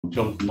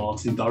Jonathan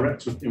Martin,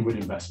 Director of Inward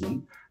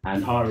Investment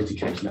and Higher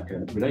Education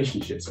Academic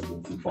Relationships at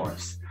Waltham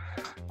Forest.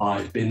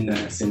 I've been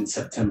there since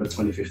September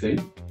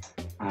 2015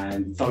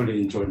 and thoroughly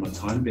enjoyed my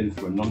time, been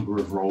through a number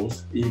of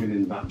roles, even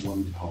in that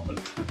one department.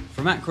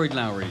 From Ackroyd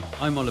Lowry,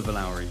 I'm Oliver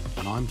Lowry.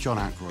 And I'm John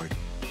Ackroyd.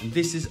 And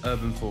this is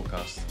Urban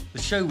Forecast,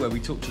 the show where we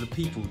talk to the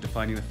people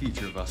defining the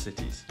future of our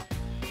cities.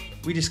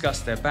 We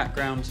discuss their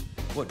background,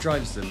 what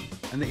drives them,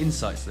 and the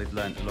insights they've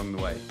learned along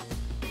the way.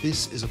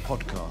 This is a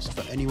podcast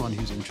for anyone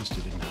who's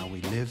interested in how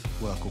we live,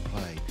 work or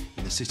play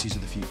in the cities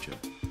of the future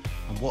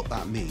and what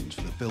that means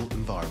for the built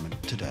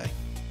environment today.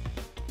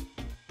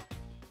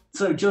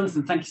 So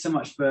Jonathan, thank you so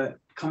much for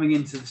coming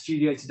into the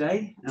studio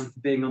today and for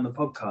being on the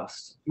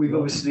podcast. We've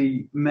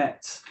obviously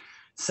met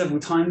several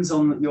times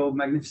on your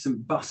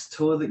magnificent bus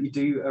tour that you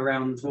do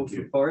around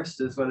Waltham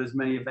Forest, as well as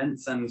many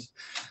events and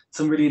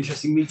some really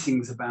interesting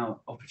meetings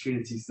about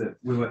opportunities that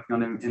we're working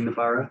on in the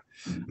borough.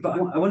 But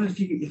I wondered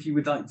if you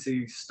would like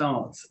to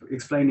start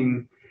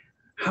explaining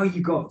how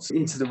you got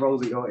into the role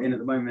that you're in at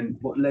the moment,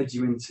 what led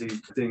you into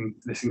doing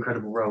this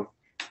incredible role.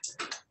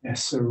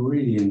 Yes, a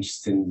really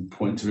interesting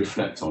point to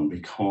reflect on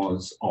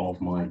because of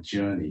my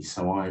journey.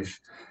 So I've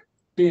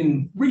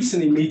been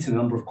recently meeting a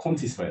number of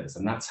quantity surveyors,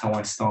 and that's how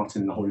I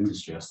started in the whole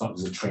industry. I started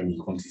as a trainee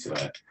quantity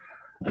surveyor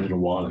a little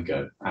while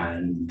ago,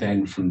 and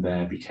then from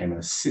there became an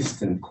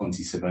assistant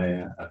quantity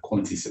surveyor, a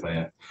quantity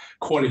surveyor,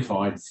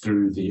 qualified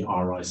through the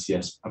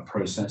RICS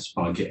process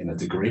by getting a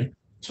degree.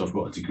 So I've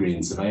got a degree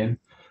in surveying,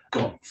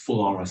 got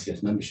full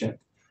RICS membership,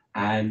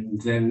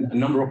 and then a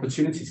number of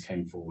opportunities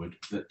came forward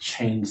that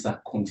changed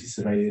that quantity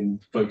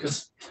surveying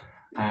focus.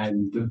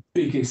 And the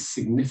biggest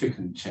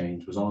significant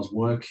change was I was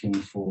working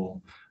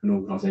for an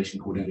organisation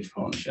called English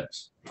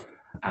Partnerships.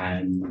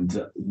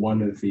 And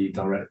one of the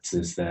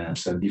directors there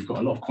said, you've got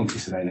a lot of quantity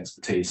surveying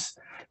expertise,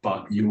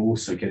 but you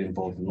also get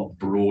involved in a lot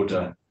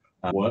broader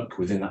work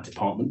within that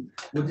department.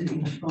 What did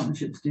English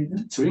Partnerships do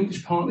then? So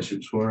English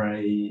Partnerships were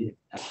I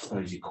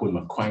suppose you call them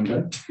a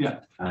quango,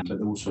 but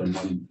they're also a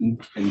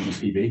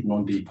non-NDPB,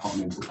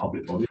 non-departmental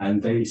public body.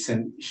 And they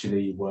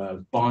essentially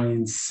were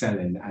buying,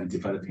 selling and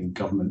developing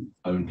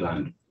government-owned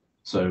land.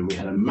 So we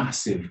had a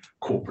massive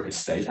corporate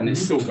estate, and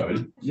it's still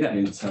going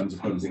in terms of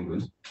Homes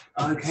England.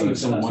 Okay,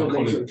 so my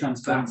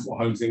colleagues, that's what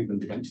Homes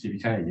England eventually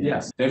became.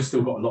 Yes, they've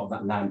still got a lot of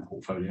that land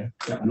portfolio,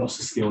 and lots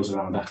of skills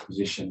around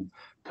acquisition,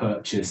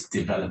 purchase,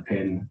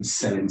 developing,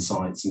 selling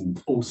sites,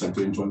 and also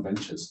doing joint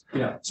ventures.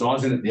 So I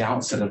was in at the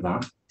outset of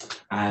that,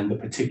 and the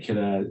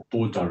particular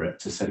board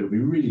director said it would be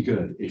really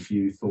good if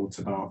you thought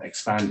about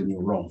expanding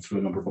your role through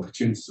a number of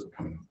opportunities that were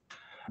coming up,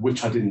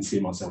 which I didn't see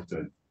myself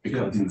doing,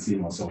 because I didn't see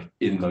myself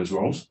in those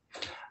roles,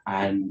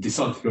 and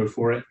decided to go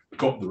for it,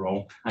 got the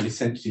role, and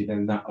essentially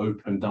then that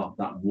opened up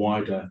that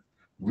wider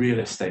real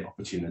estate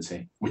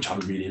opportunity, which I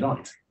really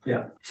liked.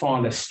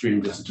 Far less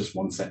streamed as just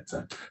one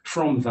sector.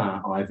 From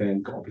that, I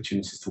then got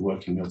opportunities to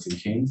work in Milton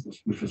Keynes,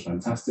 which was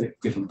fantastic,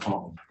 different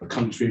part of the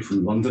country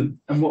from London.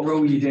 And what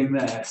role were you doing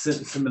there?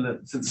 Similar?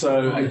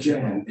 So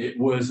again, it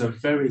was a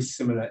very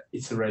similar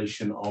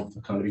iteration of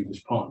the kind of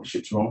English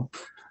Partnerships role.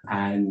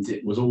 And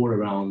it was all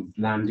around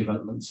land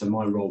development. So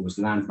my role was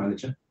land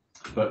manager,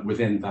 but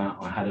within that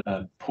I had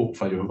a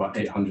portfolio of about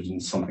 800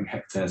 and something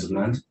hectares of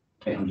land,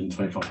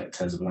 825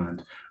 hectares of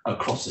land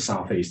across the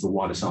southeast, the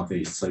wider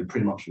southeast. So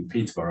pretty much from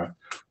Peterborough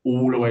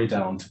all the way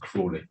down to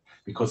Crawley,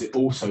 because it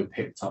also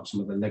picked up some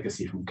of the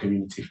legacy from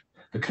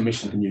the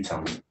Commission for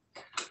Newtown.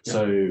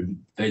 So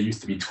there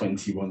used to be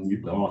 21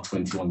 new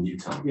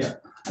towns.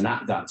 And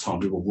at that time,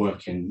 we were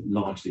working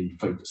largely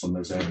focused on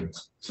those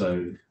areas.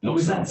 So were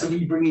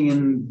you bringing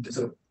in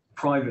sort of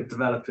private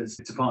developers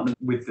to partner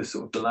with the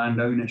sort of the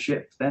land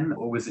ownership then,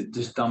 or was it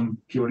just done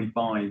purely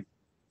by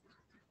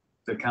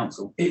the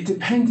council? It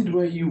depended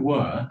where you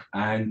were,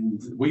 and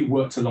we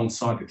worked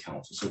alongside the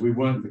council. So we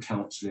weren't the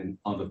council in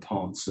other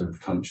parts of the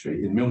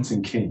country. In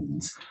Milton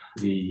Keynes,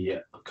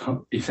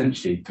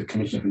 essentially the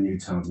Commission for New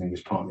Towns and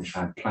English Partnership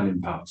had planning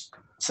powers,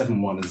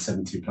 7.1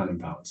 and 7.2 planning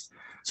powers.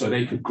 So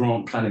they could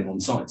grant planning on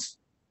sites,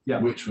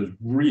 which was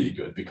really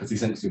good because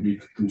essentially we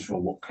could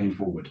control what came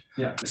forward.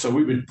 So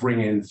we would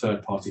bring in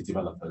third-party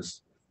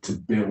developers to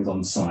build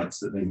on sites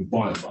that they would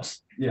buy of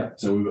us.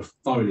 So we were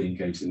thoroughly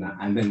engaged in that,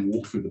 and then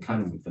walk through the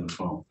planning with them as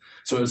well.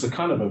 So it was a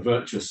kind of a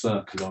virtuous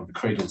circle of the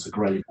cradle to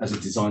grave as a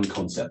design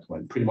concept,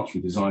 when pretty much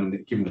from designing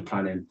it, giving the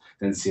planning,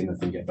 then seeing the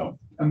thing get done.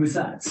 And was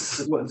that,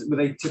 were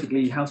they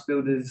typically house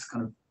builders,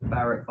 kind of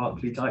Barratt,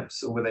 Berkeley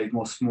types, or were they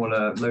more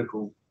smaller,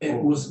 local?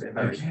 It was,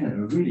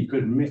 again, a really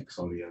good mix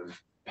of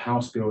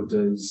house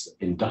builders,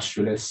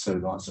 industrialists, so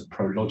that's a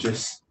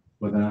Prologis,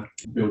 were there,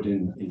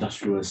 building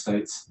industrial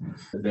estates.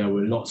 There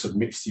were lots of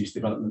mixed-use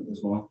development as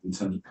well, in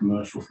terms of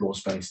commercial floor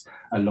space,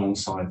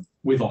 alongside,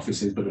 with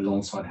offices, but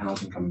alongside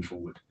housing coming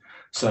forward.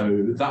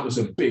 So that was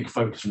a big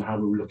focus from how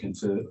we were looking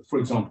to, for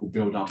example,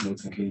 build up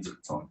Milton Keynes at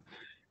the time.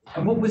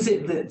 And what was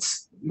it that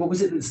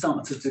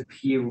started to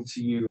appeal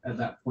to you at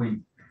that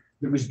point,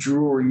 that was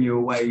drawing you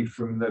away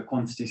from the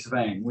quantity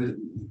surveying?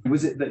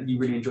 Was it that you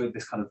really enjoyed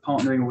this kind of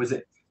partnering, or was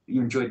it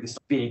you enjoyed this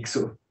big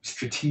sort of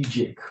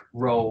strategic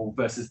role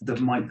versus the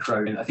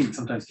micro. And I think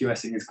sometimes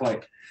QSing is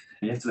quite,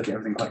 you have to look at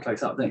everything quite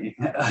close up, don't you?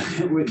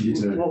 You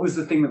do. What was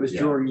the thing that was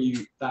Yeah. drawing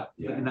you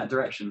Yeah. in that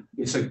direction?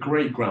 It's a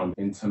great ground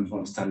in terms of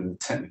understanding the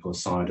technical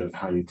side of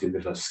how you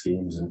deliver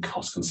schemes and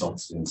cost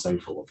consultancy and so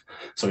forth.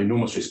 So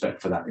enormous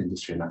respect for that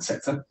industry and that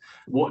sector.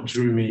 What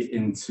drew me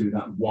into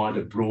that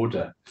wider,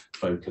 broader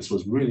focus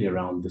was really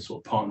around the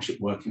sort of partnership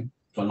working.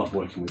 I love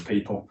working with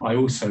people. I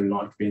also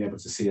liked being able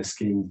to see a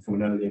scheme from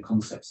an earlier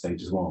concept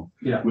stage as well,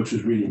 which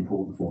was really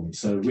important for me.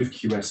 So with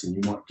QSing,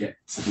 you might get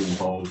to be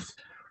involved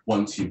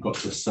once you've got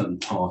to a certain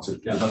part of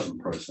the development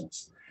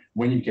process.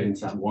 When you get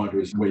into that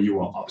wider is where you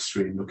are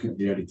upstream looking at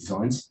the early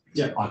designs.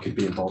 I could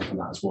be involved in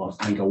that as well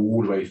and go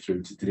all the way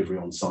through to delivery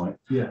on site.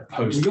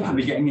 Post You're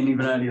probably getting in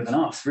even earlier than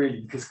us,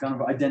 really, because kind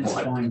of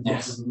identifying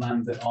parts of the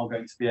land that are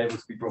going to be able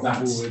to be brought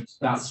forward.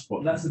 That's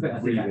the bit I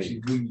think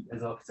actually we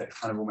as architects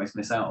kind of almost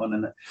miss out on,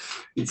 and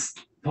it's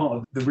part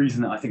of the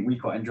reason that I think we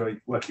quite enjoy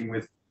working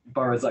with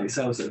boroughs like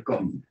yourselves that have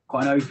got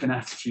quite an open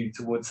attitude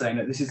towards saying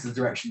that this is the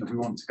direction that we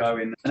want to go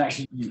in. And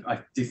actually, I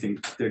do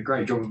think do a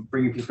great job of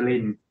bringing people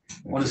in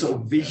on a sort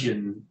of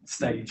vision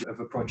stage of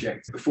a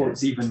project before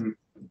it's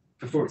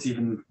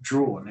even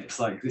drawn. It's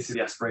like, this is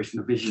the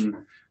aspirational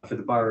vision for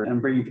the borough,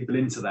 and bringing people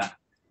into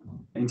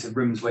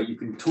rooms where you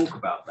can talk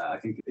about that, I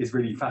think is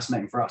really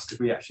fascinating for us, because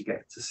we actually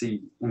get to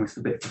see almost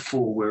a bit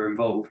before we're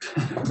involved.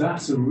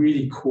 That's a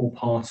really core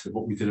part of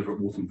what we deliver at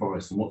Waltham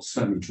Forest, and what's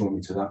certainly drawn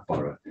me to that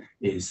borough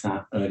is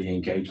that early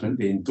engagement,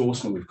 the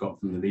endorsement we've got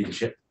from the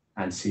leadership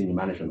and senior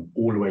management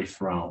all the way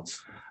throughout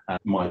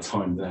my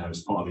time there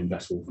as part of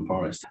Invest Waltham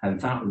Forest. And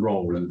that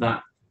role and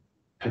that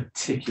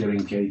particular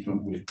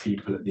engagement with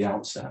people at the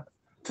outset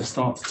to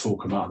start to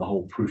talk about the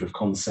whole proof of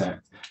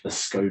concept, the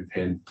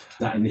scoping,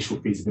 that initial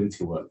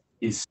feasibility work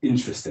is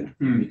interesting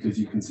because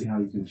you can see how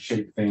you can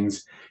shape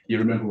things. You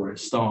remember where it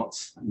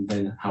starts and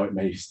then how it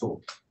may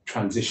sort of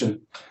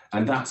transition.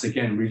 And that's,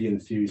 again, really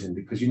enthusing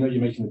because you know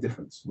you're making a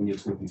difference when you're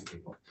talking to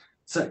people.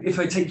 So if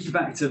I take you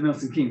back to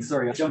Milton Keynes,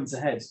 sorry, I jumped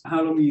ahead.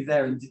 How long were you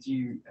there, and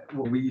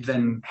were you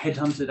then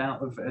headhunted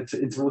out of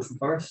into Waltham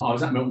Forest? I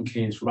was at Milton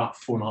Keynes for about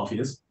 4.5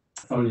 years.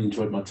 Thoroughly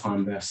enjoyed my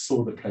time there,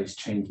 saw the place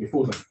change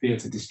before the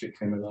theatre district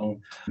came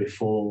along,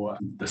 before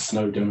the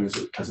Snowdome,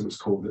 as it was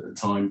called at the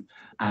time,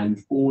 and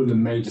all the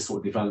major sort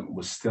of development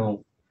was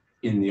still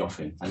in the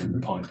offing and in the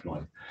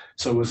pipeline.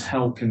 So I was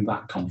helping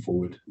that come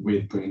forward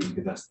with bringing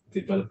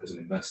developers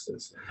and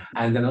investors.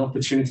 And then an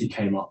opportunity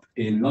came up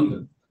in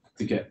London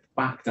to get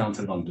back down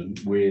to London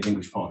with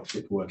English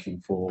Partnership working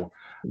for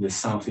the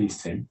South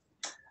East team.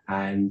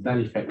 And that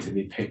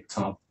effectively picked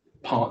up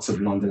parts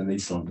of London and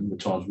East London,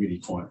 which I was really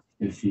quite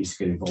enthused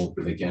to get involved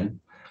with again.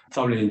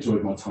 Thoroughly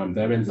enjoyed my time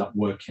there, ended up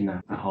working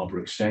at Harbour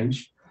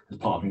Exchange as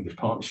part of English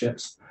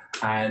Partnerships.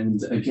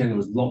 And again, there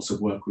was lots of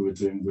work we were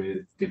doing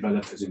with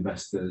developers,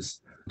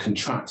 investors,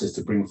 contractors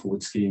to bring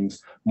forward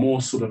schemes,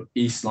 more sort of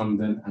East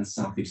London and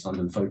South East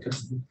London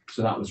focused.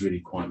 So that was really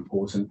quite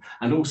important.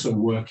 And also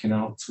working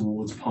out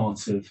towards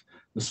part of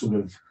the sort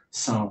of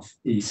South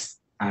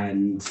East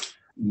and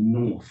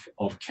north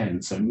of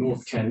Kent. So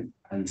North Kent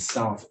and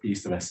South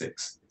East of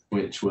Essex,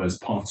 which was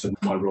part of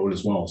my role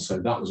as well. So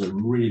that was a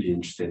really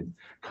interesting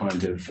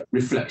kind of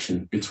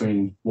reflection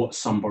between what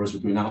some boroughs were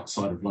doing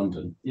outside of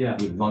London,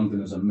 with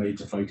London as a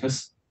major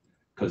focus,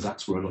 because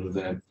that's where a lot of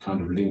their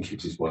kind of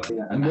linkages were,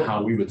 and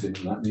how we were doing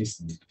that in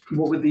Eastern.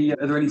 What were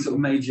are there any sort of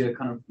major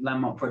kind of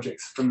landmark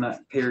projects from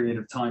that period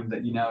of time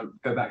that you now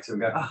go back to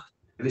and go,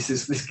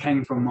 this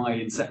came from my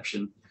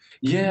inception?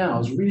 Yeah, I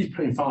was really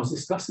pleased. I was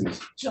discussing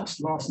this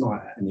just last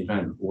night at an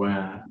event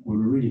where we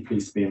were really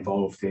pleased to be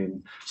involved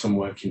in some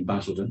work in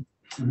Basildon.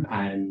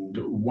 And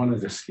one of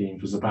the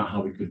schemes was about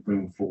how we could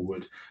bring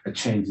forward a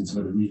change in some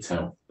of the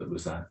retail that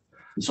was there.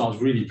 And so I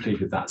was really pleased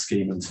with that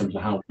scheme in terms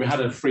of how we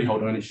had a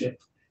freehold ownership.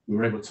 We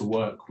were able to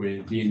work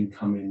with the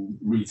incoming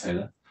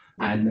retailer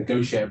and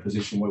negotiate a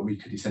position where we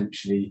could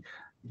essentially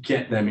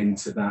get them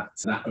into that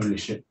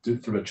ownership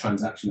through a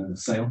transaction and a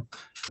sale.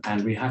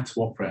 And we had to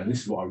operate, and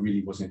this is what I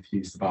really was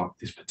enthused about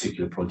this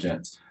particular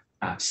project,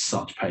 at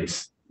such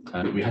pace.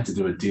 We had to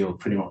do a deal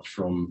pretty much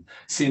from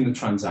seeing the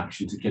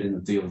transaction to getting the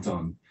deal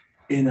done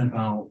in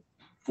about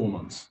 4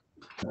 months.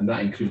 And that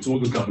includes all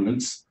the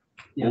governance,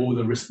 all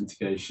the risk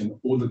mitigation,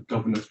 all the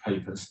governance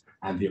papers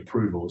and the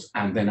approvals,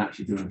 and then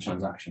actually doing the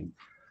transaction.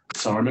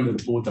 So I remember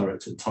the board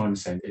director at the time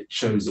saying it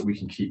shows that we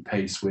can keep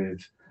pace with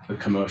the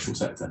commercial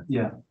sector.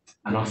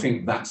 And I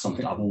think that's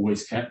something I've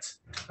always kept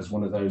as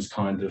one of those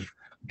kind of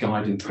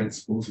guiding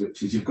principles,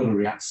 which is you've got to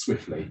react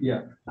swiftly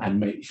and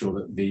make sure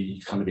that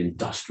the kind of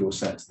industrial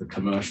sector, the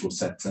commercial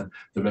sector,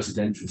 the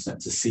residential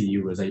sector see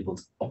you as able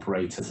to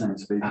operate at the same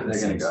speed.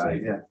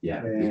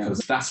 Because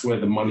that's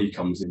where the money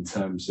comes in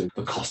terms of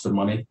the cost of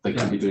money. They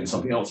can be doing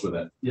something else with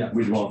it,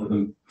 we'd rather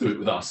than do it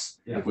with us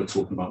if we're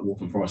talking about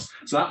Waltham Forest.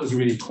 So that was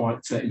really quite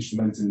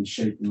instrumental in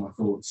shaping my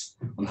thoughts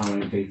on how I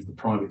engage with the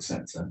private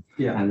sector.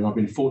 And I've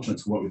been fortunate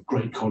to work with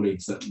great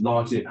colleagues that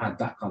largely have had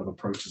that kind of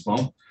approach as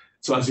well.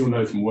 So as you'll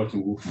know from working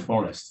with Waltham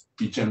Forest,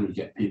 you generally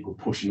get people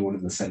pushing all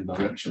in the same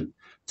direction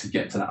to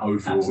get to that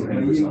overall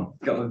end result.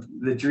 You've got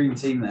the dream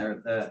team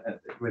there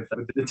with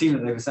the team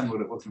that they've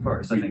assembled at Waltham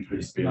Forest. I think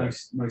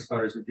most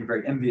boroughs would be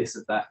very envious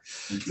of that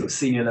sort of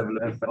senior level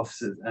of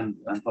officers and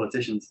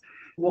politicians.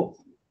 What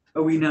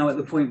are we now at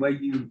the point where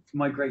you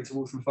migrate to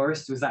Waltham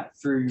Forest? Was that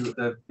through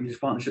the English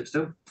Partnership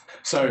still?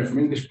 So from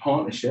English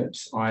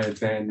Partnerships, I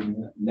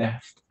then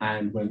left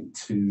and went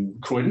to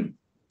Croydon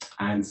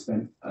and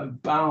spent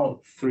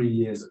about 3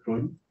 years at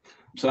Croydon.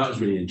 So that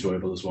was really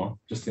enjoyable as well,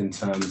 just in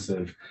terms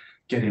of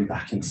getting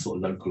back into sort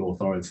of local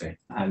authority.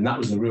 And that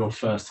was the real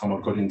first time I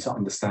got into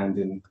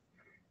understanding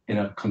in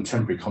a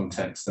contemporary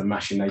context the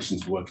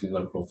machinations of working in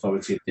local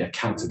authority, the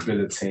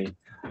accountability,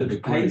 the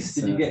pace.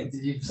 Did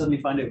you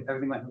suddenly find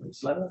everything went a bit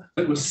slower?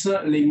 It was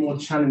certainly more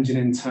challenging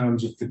in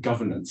terms of the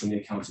governance and the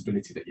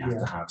accountability that you have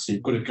to have. So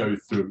you've got to go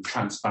through a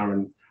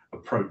transparent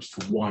approach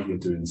to why you're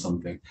doing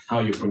something, how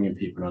you're bringing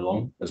people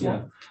along as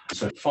well.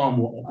 So far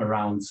more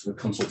around the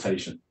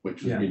consultation,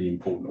 which was really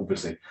important,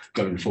 obviously,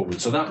 going forward.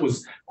 So that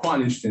was quite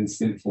an interesting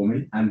stint for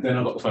me. And then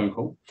I got the phone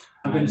call.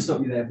 I'm going to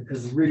stop you there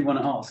because I really want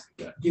to ask,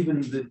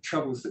 given the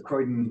troubles that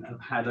Croydon have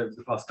had over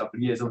the past couple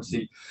of years,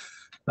 obviously,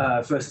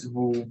 first of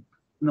all,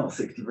 not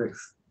 60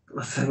 bricks.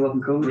 What's that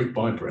one called? Brick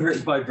by brick.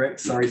 Brick by brick.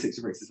 Sorry,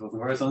 60 bricks is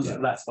wasn't right.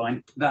 That's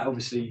fine. That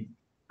obviously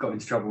got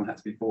into trouble and had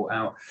to be bought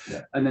out.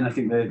 And then I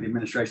think the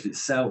administration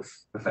itself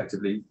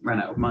effectively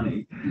ran out of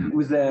money.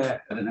 Was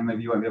there, I don't know,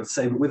 maybe you won't be able to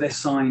say, but were there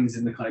signs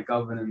in the kind of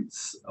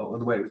governance or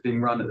the way it was being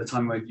run at the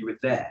time when you were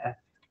there,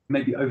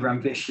 maybe over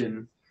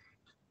ambition,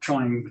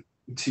 trying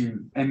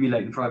to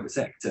emulate the private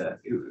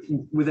sector?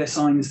 Were there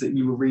signs that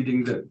you were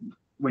reading that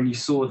when you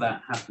saw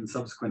that happen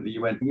subsequently,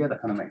 you went, yeah,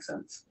 that kind of makes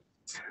sense?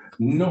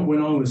 Not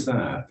when I was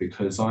there,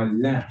 because I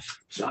left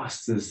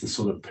just as the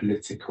sort of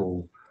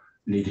political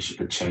leadership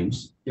had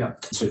changed.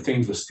 So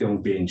things were still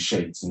being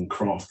shaped and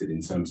crafted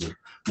in terms of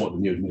what the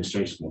new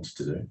administration wanted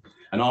to do.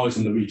 And I was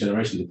in the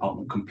regeneration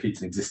department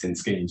completing existing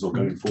schemes or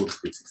going forward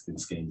with existing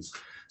schemes.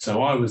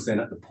 So I was then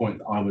at the point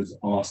that I was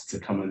asked to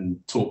come and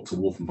talk to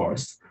Waltham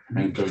Forest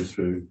and go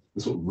through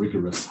the sort of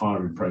rigorous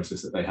hiring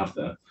process that they have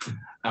there.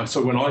 And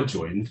so when I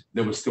joined,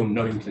 there was still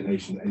no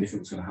inclination that anything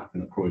was going to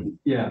happen at Croydon.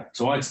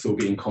 So I'd still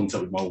be in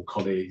contact with my old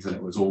colleagues, and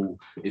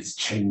it's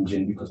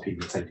changing because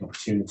people are taking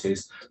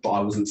opportunities, but I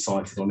wasn't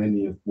cited on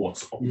any of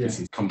what's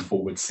obviously come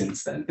forward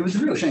since then. It was a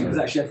real shame because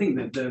actually I think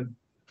that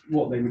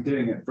what they were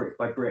doing at Brick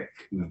by Brick,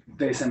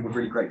 they assembled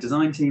really great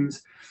design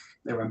teams,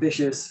 they were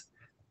ambitious,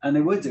 and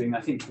they were doing,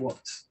 I think,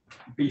 what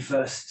Be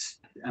First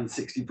and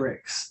 60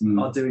 Bricks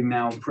are doing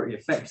now pretty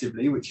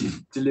effectively, which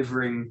is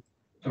delivering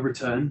a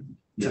return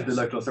to the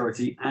local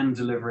authority and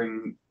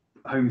delivering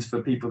homes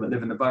for people that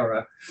live in the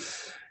borough.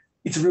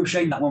 It's a real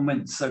shame that one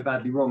went so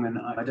badly wrong, and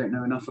I don't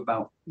know enough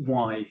about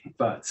why,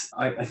 but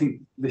I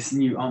think this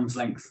new arm's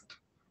length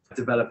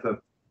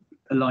developer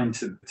aligned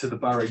to the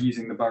borough,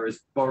 using the borough's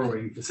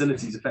borrowing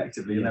facilities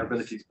effectively and their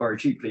ability to borrow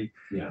cheaply,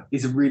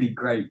 is a really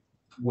great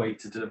way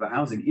to deliver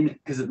housing in it,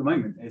 because at the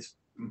moment it's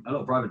a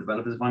lot of private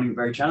developers are finding it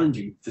very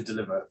challenging to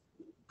deliver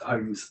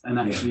homes, and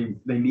actually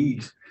they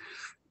need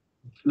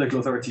local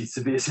authorities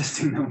to be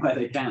assisting them where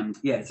they can.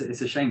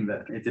 It's a shame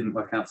that it didn't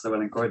work out so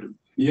well in Croydon.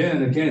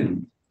 And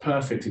again,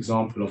 perfect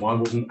example of I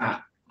wasn't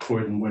at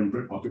Croydon when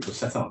Brick by Brick was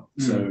set up,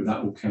 so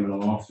that all came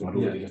along after I'd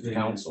already left the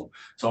council.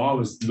 So I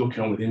was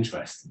looking on with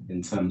interest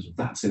in terms of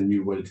that's a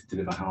new way to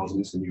deliver housing,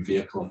 it's a new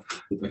vehicle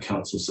that the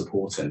council's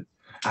supporting,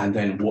 and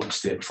then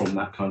watched it from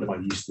that kind of, I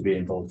used to be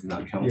involved in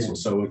that council.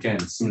 So again,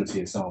 similar to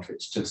yourself,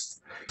 it's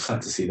just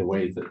sad to see the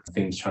way that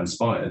things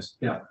transpired,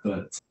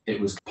 but it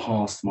was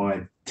past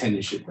my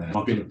tenureship there.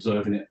 I've been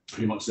observing it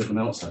pretty much as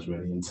everyone else has,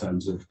 really, in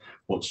terms of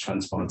what's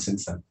transpired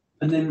since then.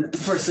 And then,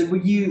 first, so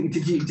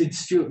did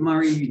Stuart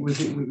Murray, were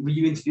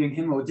you interviewing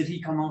him, or did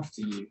he come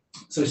after you?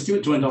 So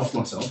Stuart joined after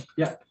myself.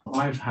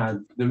 I've had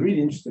the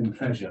really interesting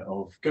pleasure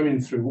of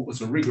going through what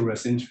was a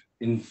rigorous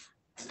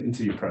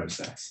interview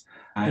process.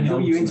 And who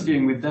were you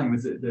interviewing with them?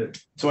 Was it the...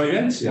 So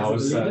eventually I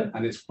was,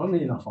 and it's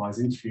funnily enough, I was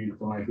interviewed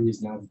by who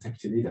is now the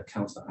deputy leader,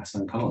 Councillor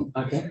Hassan Khan.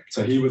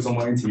 So he was on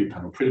my interview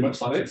panel, pretty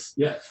much like this.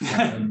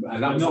 And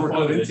that was the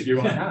final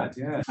interview I had,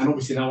 And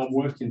obviously now I'm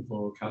working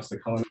for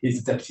Councillor Khan.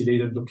 He's the deputy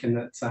leader looking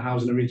at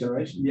housing and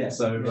regeneration.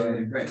 So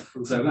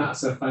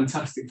that's a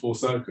fantastic full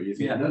circle. You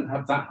think you don't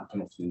have that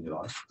happen often in your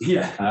life.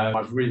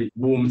 I've really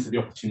warmed to the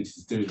opportunity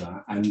to do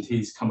that, and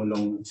he's come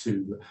along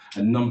to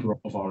a number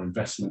of our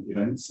investment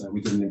events. We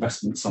did an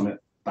investment summit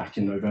back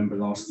in November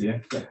last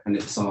year, and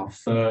it's our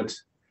third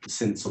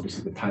since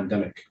obviously the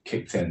pandemic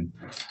kicked in,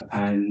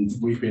 and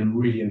we've been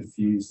really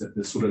enthused at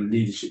the sort of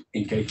leadership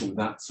engagement with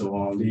that. So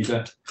our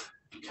leader,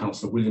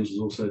 Councillor Williams, was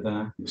also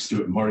there,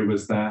 Stuart Murray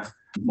was there,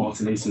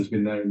 Martin Easton's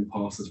been there in the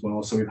past as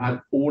well. So we've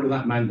had all of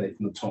that mandate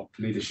from the top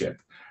leadership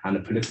and the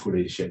political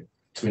leadership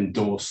to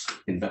endorse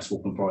Invest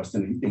Waltham Forest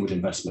and inward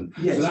investment.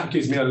 So that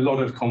gives me a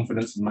lot of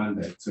confidence and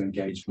mandate to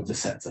engage with the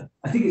sector.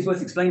 I think it's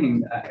worth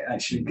explaining,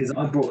 actually, because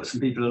I brought some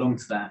people along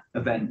to that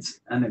event,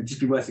 and it'd just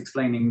be worth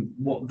explaining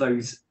what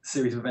those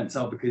series of events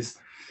are, because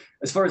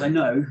as far as I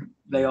know,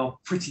 they are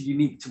pretty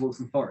unique to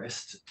Waltham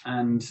Forest.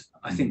 And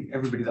I think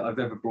everybody that I've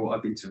ever brought,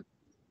 I've been to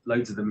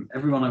loads of them,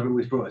 everyone I've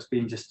always brought has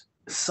been just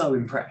so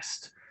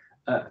impressed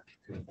at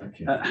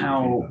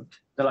how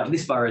they're like,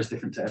 this borough is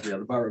different to every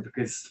other borough,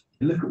 because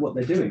look at what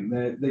they're doing.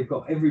 They've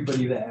got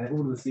everybody there,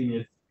 all of the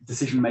senior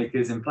decision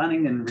makers in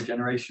planning and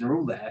regeneration are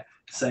all there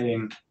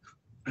saying,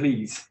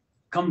 please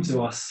come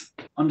to us,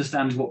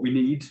 understand what we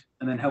need,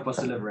 and then help us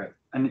deliver it.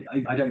 And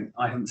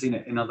I haven't seen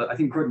it in other, I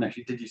think Croydon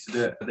actually did used to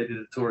do it, they did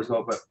a tour as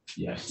well, but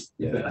yes,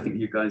 but I think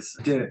you guys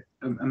did it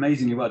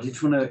amazingly well. Do you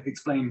just want to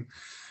explain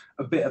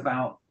a bit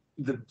about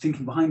the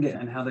thinking behind it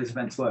and how those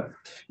events work?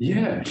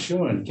 Yeah,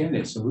 sure. And again,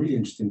 it's a really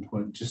interesting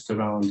point just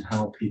around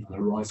how people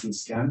horizon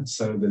scan.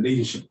 So the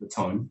leadership at the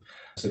time,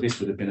 so this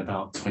would have been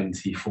about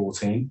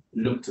 2014,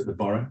 looked at the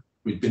borough.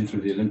 We'd been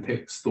through the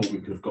Olympics, thought we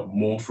could have got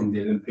more from the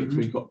Olympics.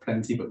 We got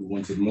plenty, but we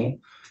wanted more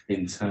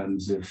in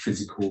terms of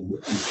physical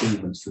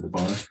improvements to the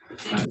borough.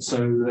 And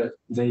so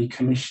they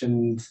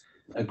commissioned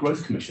a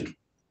growth commission.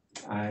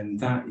 And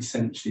that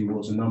essentially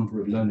was a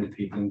number of learned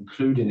people,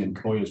 including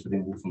employers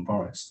within Waltham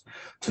Forest,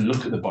 to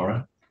look at the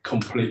borough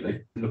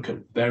completely, look at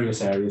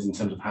various areas in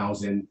terms of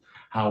housing,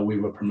 how we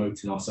were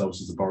promoting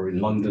ourselves as a borough in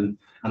London,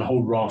 and a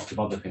whole raft of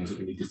other things that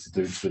we needed to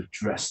do to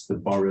address the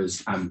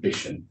borough's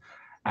ambition.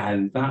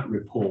 And that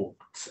report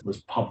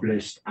was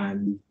published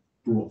and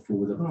brought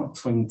forward about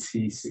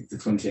 26 to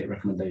 28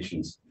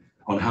 recommendations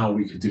on how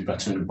we could do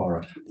better in the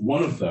borough.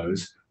 One of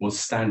those was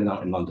standing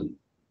out in London.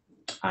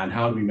 And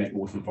how do we make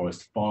Waltham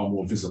Forest far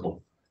more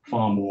visible,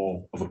 far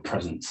more of a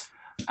presence?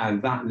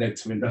 And that led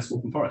to Invest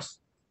Waltham Forest.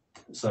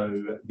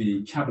 So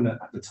the Cabinet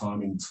at the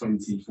time in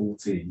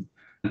 2014,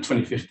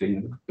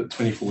 2015, but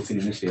 2014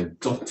 initially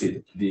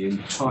adopted the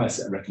entire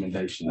set of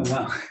recommendations. Oh,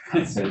 wow.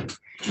 And said,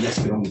 let's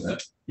get on with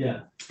it.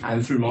 Yeah.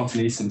 And through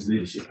Martin Eason's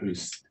leadership,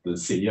 who's the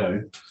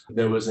CEO,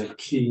 there was a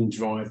keen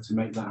drive to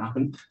make that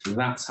happen. So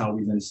that's how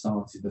we then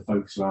started the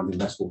focus around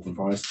Invest Waltham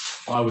Forest.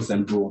 I was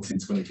then brought in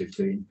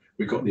 2015.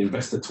 We got the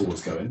investor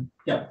tours going.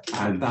 Yeah.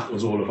 And that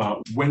was all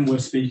about when we're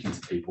speaking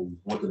to people,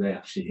 what do they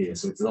actually hear?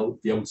 So it's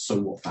the old so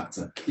what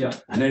factor. Yeah.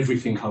 And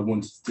everything I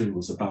wanted to do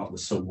was about the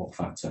so what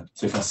factor.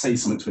 So if I say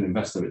something to an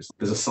investor, it's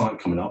there's a site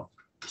coming up.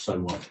 So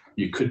what?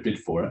 You could bid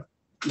for it.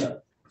 Yeah.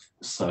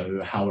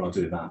 So how would I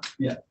do that?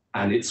 Yeah.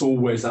 And it's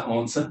always that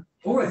answer.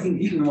 Or I think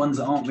even the ones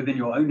that aren't within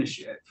your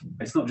ownership,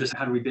 it's not just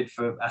how do we bid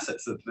for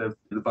assets that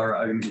the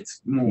borough own,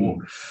 it's more,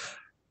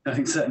 I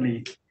think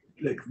certainly,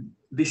 look,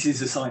 this is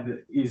a site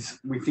that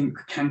we think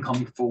can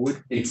come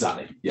forward.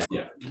 Exactly, yeah.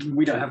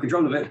 We don't have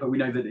control of it, but we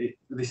know that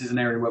this is an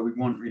area where we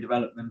want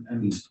redevelopment,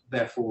 and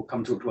therefore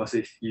come talk to us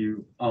if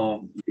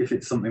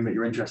it's something that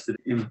you're interested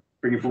in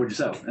bringing forward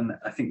yourself. And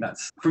I think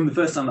that's, from the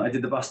first time that I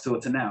did the bus tour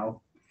to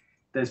now,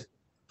 there's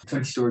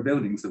 20-story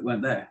buildings that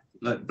weren't there.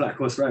 Like Black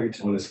Horse Road.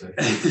 Honestly,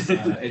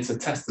 it's a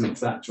testament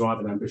to that drive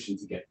and ambition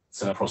to get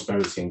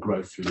prosperity and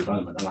growth through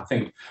development. And I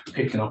think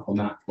picking up on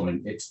that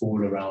point, it's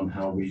all around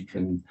how we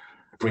can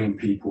bring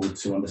people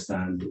to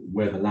understand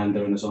where the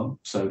landowners are.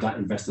 So that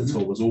investor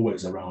tour was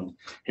always around,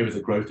 here are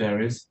the growth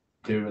areas,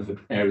 here are the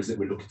areas that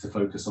we're looking to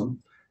focus on.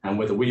 And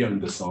whether we own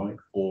the site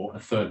or a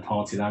third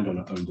party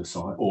landowner owned the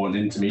site or an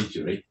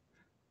intermediary,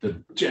 the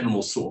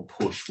general sort of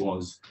push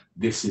was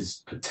this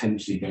is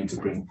potentially going to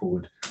bring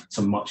forward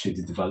some much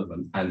needed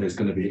development, and there's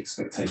going to be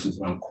expectations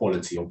around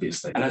quality,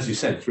 obviously. And as you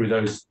said, through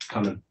those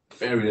kind of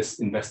various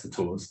investor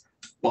tours,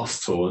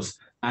 bus tours,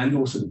 and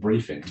also the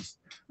briefings,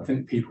 I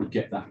think people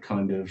get that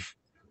kind of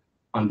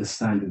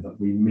understanding that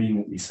we mean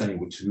what we say,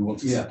 which is we want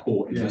to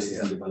support investors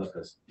and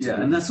developers.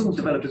 Yeah, and that's all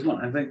developers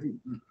want. I think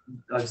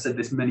I've said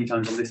this many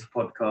times on this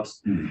podcast,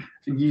 and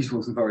used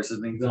Waltham Forest as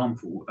an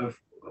example of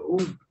all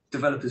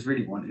developers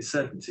really want is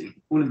certainty.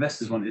 All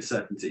investors want is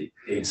certainty.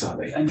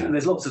 Exactly. And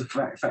there's lots of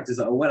factors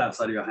that are well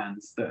outside of your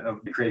hands that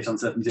create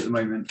uncertainty at the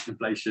moment,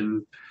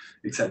 inflation,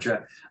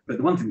 etc. But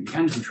the one thing that you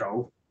can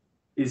control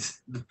is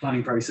the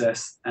planning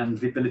process and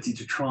the ability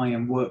to try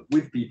and work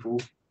with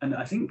people. And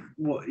I think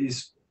what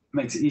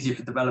makes it easier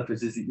for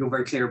developers is that you're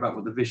very clear about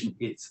what the vision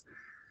is.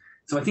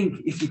 So I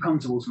think if you come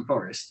to Waltham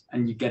Forest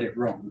and you get it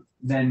wrong,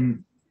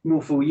 then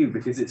more for you,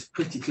 because it's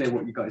pretty clear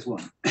what you guys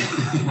want.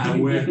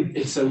 And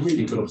it's a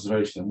really good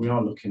observation. We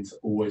are looking to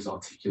always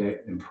articulate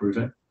and improve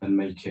it and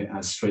make it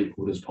as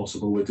straightforward as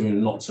possible. We're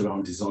doing lots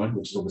around design,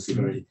 which is obviously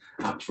very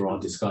apt for our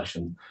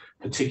discussion,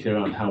 particularly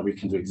around how we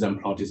can do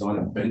exemplar design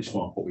and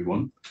benchmark what we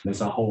want.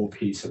 There's a whole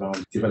piece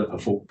around developer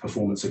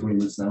performance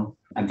agreements now,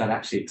 and that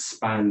actually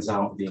expands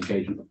out the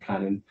engagement of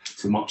planning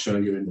to much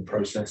earlier in the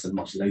process and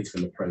much later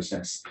in the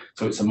process.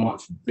 So it's a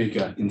much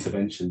bigger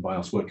intervention by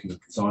us working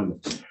with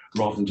designers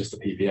rather than just a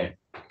PPA.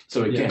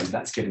 So again,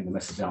 that's getting the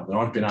message out there.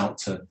 I've been out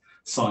to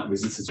site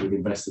visits with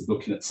investors,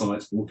 looking at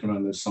sites, walking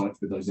around those sites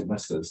with those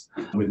investors,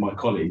 with my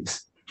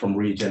colleagues from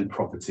regen,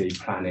 property,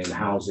 planning,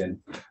 housing,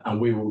 and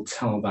we will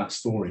tell that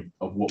story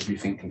of what we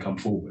think can come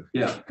forward.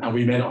 Yeah. And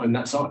we may not own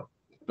that site,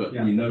 but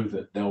we know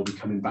that they'll be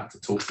coming back to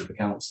talk to the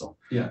council.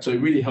 Yeah. So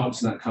it really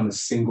helps in that kind of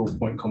single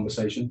point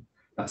conversation,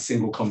 that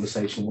single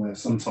conversation where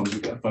sometimes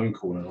you get a phone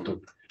call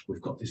and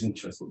we've got this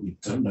interest, but we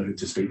don't know who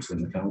to speak to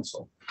in the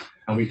council.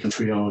 And we can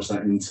triage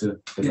that into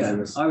the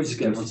various. I would just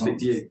get everyone to speak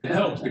to you. It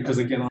helps because,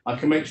 again, I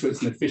can make sure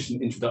it's an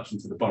efficient introduction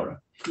to the borough.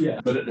 Yeah.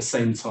 But at the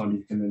same time,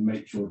 you can then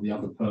make sure the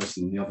other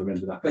person on the other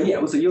end of that. But yeah,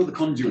 also you're the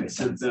conduit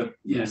to the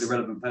Yes. the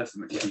relevant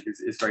person, which I think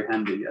is very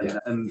handy.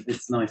 And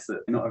it's nice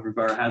that not every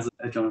borough has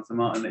a Jonathan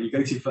Martin that you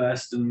go to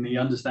first, and he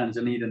understands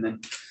your need, and then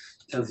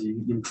tells you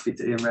you can speak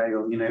to Ian Ray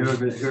or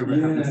whoever it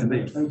happens to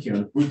be. Thank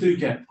you. We do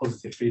get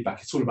positive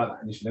feedback. It's all about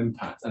that initial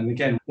impact. And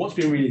again, what's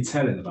been really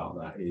telling about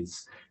that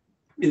is,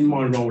 in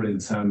my role in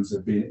terms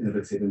of being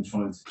innovative and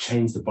trying to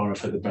change the borough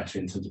for the better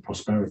in terms of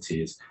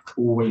prosperity, is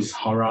always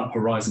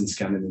horizon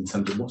scanning in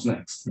terms of what's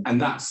next. And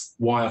that's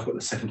why I've got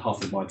the second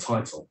half of my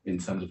title in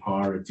terms of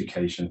higher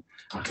education,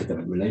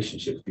 academic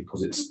relationships,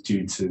 because it's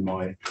due to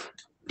my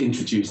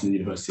introducing the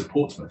University of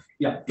Portsmouth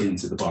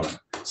into the borough.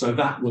 So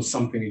that was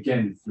something,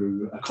 again,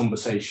 through a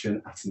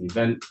conversation at an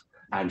event.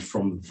 And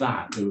from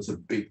that, there was a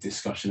big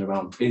discussion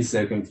around, is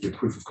there going to be a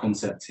proof of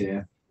concept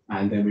here?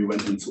 And then we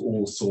went into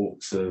all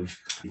sorts of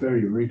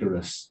very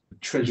rigorous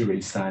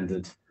Treasury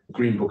standard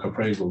Green Book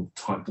appraisal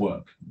type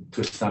work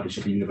to establish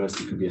if a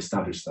university could be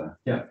established there.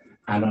 Yeah.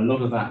 And a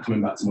lot of that,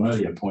 coming back to my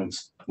earlier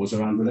points, was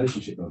around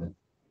relationship building.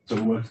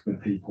 So working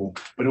with people,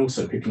 but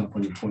also picking up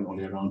on your point,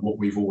 Ollie, around what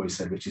we've always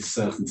said, which is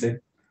certainty.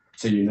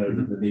 So you know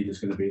that the leader's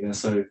going to be there.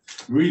 So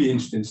really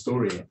interesting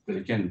story. But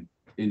again,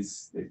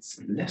 it's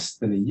less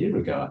than a year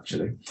ago,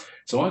 actually.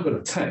 So I got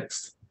a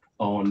text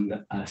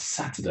on a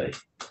Saturday.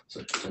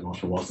 So I'm not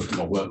sure why I was looking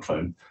at my work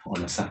phone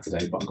on a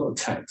Saturday, but I got a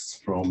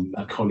text from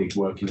a colleague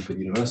working for the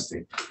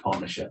university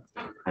partnership.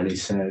 And he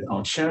said,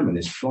 our chairman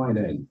is flying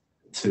in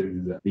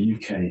to the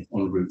UK en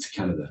route to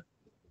Canada.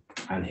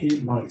 And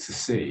he'd like to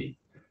see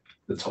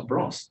the top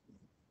brass.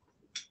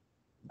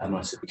 And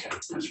I said, okay,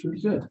 that's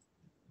really good.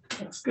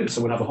 That's good.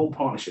 So we'll have a whole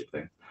partnership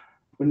thing.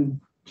 When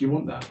do you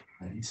want that?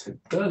 And he said,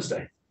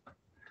 Thursday.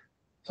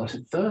 So I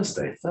said,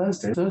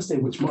 Thursday,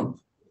 which month?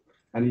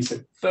 And he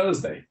said,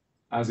 Thursday,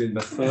 as in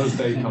the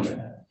Thursday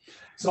coming.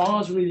 So I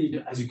was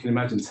really, as you can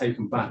imagine,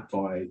 taken back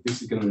by,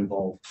 this is going to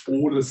involve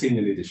all the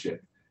senior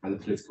leadership and the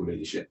political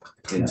leadership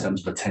in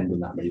terms of attending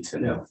that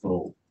meeting. I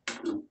thought,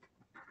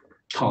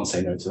 can't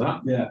say no to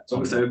that. Yeah,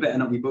 so it better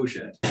not be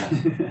bullshit.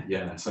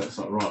 Yeah, so it's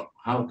like, right,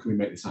 how can we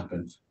make this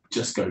happen?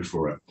 Just go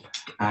for it.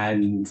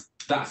 And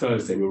that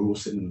Thursday, we were all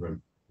sitting in the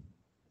room.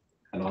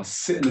 And I was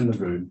sitting in the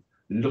room,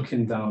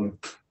 looking down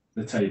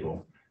the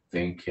table,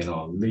 thinking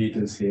our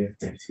leaders here,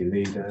 deputy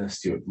leader,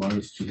 Stuart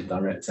Murray, student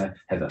director,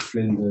 Heather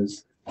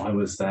Flinders. I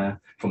was there.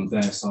 From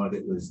their side,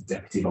 it was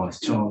deputy vice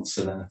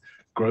chancellor,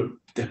 group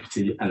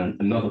deputy, and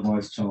another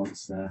vice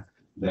chancellor,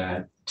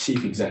 their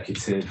chief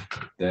executive,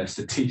 their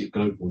strategic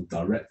global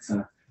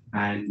director,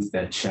 and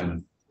their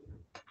chairman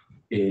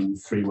in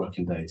 3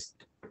 working days.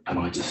 And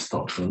I just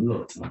stopped and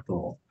looked and I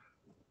thought,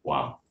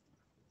 wow,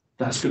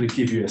 that's going to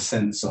give you a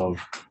sense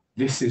of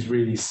this is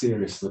really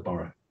serious to the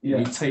borough. Yeah.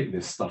 We take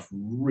this stuff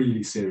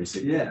really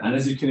seriously. Yeah. And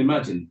as you can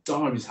imagine,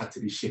 diaries had to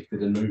be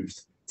shifted and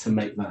moved to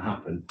make that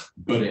happen.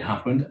 But it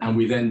happened. And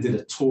we then did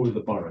a tour of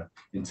the borough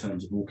in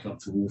terms of walking up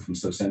to Waltham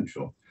So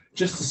Central,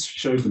 just to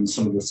show them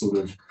some of the sort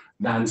of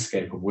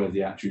landscape of where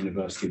the actual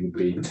university would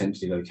be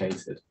potentially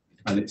located.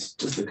 And it's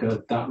just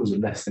occurred, that was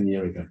less than a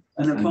year ago.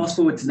 And then fast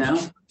forward to now,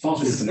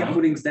 the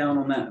scaffolding's down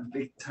on that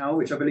big tower,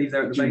 which I believe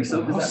they're at the base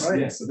of, is that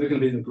right? Yes, so they're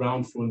going to be in the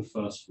ground floor and the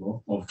first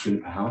floor of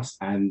Juniper House,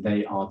 and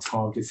they are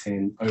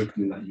targeting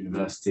opening that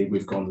university.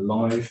 We've gone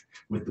live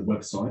with the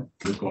website.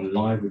 We've gone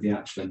live with the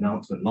actual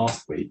announcement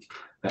last week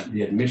that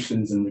the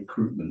Admissions and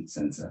Recruitment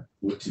Centre,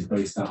 which is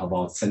based out of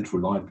our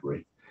central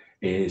library,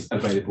 is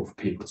available for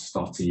people to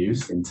start to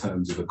use in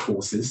terms of the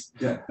courses.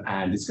 Yeah.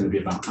 And it's going to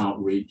be about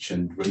outreach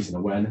and raising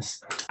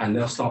awareness. And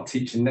they'll start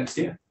teaching next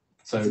year.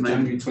 So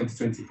January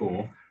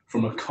 2024,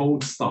 from a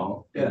cold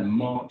start in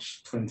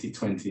March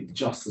 2020,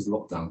 just as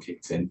lockdown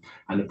kicked in,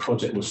 and the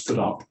project was stood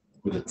up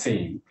with a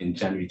team in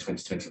January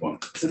 2021.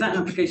 So that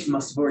application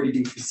must have already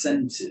been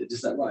consented, is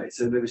that right?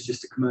 So there was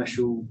just a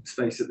commercial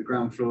space at the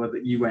ground floor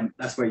that you went,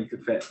 that's where you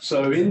could fit.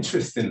 So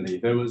interestingly,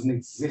 there was an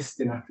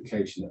existing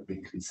application that had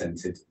been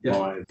consented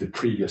by the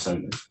previous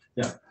owners.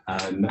 Yeah.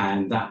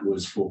 And that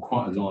was for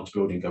quite a large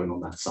building going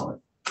on that site,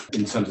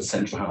 in terms of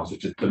Central House,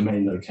 which is the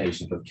main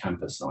location for the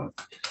campus site.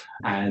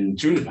 And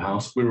Juniper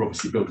House, we were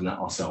obviously building that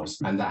ourselves,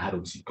 and that had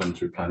obviously gone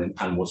through planning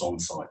and was on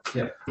site.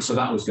 Yeah. So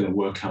that was going to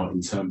work out in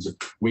terms of,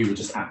 we were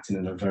just acting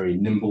in a very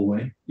nimble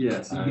way.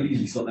 Yeah, so you could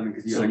easily slot them in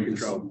because you had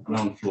control.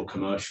 Ground floor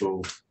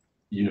commercial,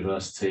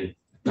 university,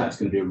 that's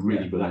going to be a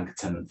really good anchor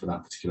tenant for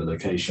that particular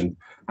location,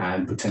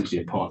 and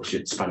potentially a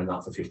partnership spanning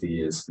out for 50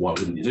 years. Why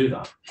wouldn't you do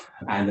that?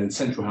 And then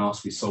Central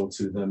House, we sold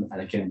to them,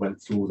 and again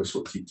went through all the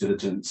sort of due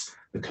diligence,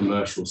 the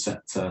commercial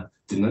sector,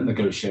 did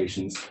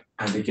negotiations,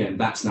 and again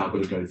that's now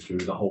going to go through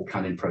the whole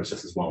planning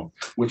process as well,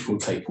 which will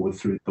take forward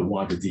through the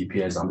wider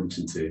DPAs I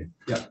mentioned to you.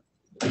 Yeah.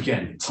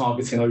 Again,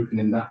 targeting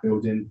opening that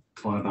building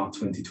by about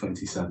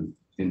 2027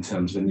 in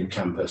terms of a new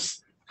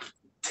campus.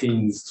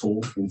 Teens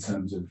talk in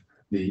terms of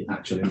the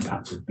actual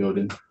impact of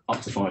building,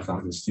 up to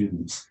 5,000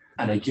 students.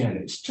 And again,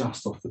 it's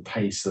just off the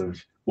pace of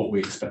what we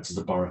expect as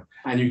a borough.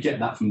 And you get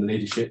that from the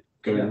leadership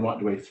going right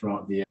the way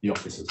throughout the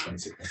officers,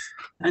 basically.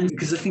 And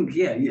because I think,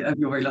 you're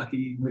very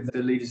lucky with the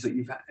leaders that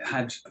you've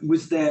had.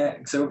 Was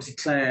there, so obviously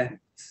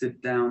Claire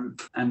stood down,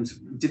 and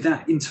did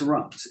that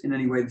interrupt in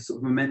any way the sort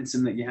of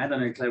momentum that you had? I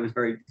know Claire was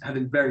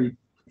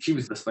she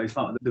was, I suppose,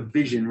 part of the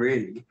vision,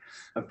 really,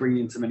 of bringing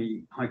in so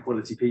many high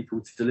quality people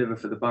to deliver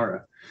for the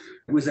borough.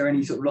 Was there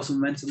any sort of loss of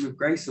momentum with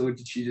Grace, or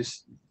did she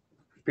just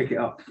pick it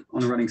up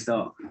on a running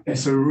start?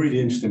 It's a really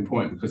interesting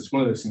point, because it's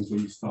one of those things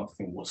where you start to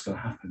think what's going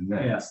to happen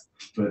next.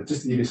 Yeah. But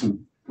just to give you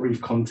some brief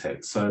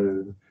context,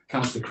 so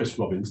Councillor Chris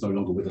Robbins, no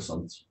longer with us,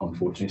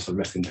 unfortunately, so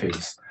rest in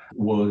peace,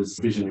 was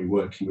visionary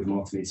working with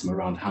Martin Eaton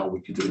around how we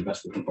could do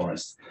investment in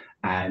Forest.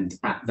 And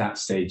at that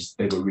stage,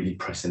 they were really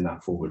pressing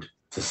that forward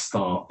to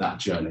start that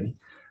journey.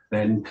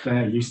 Then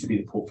Claire used to be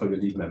the portfolio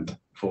lead member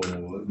for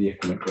the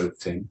economic growth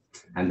team,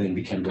 and then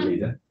became the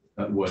leader,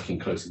 working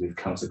closely with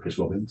Councillor Chris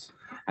Robbins.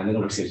 And then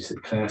obviously, as you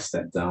said, Claire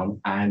stepped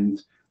down,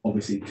 and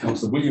obviously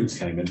Councillor Williams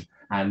came in,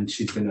 and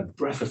she's been a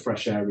breath of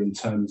fresh air in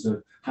terms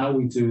of how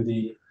we do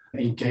the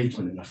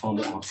engagement in a far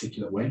more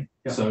articulate way.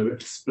 Yeah. So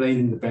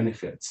explaining the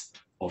benefits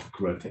of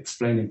growth,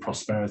 explaining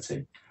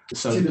prosperity.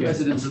 So to the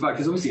residents of the borough,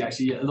 because obviously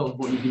actually a lot of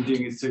what you've been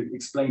doing is to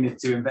explain it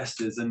to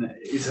investors, and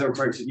it's her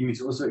approach that you need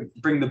to also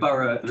bring the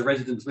borough, the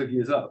residents with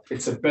you as well.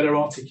 It's a better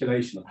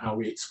articulation of how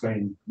we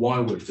explain why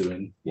we're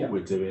doing what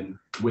we're doing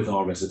with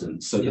our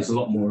residents. So there's a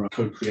lot more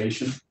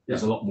co-creation.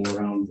 There's a lot more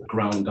around the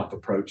ground up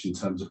approach in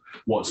terms of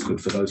what's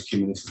good for those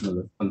communities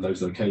and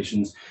those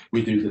locations.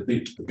 We do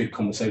the big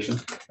conversation,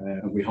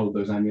 and we hold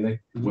those annually,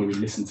 where we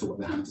listen to what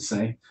they have to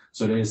say.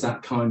 So there's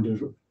that kind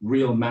of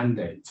real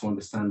mandate to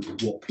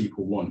understand what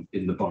people want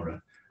in the borough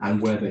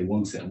and where they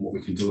want it and what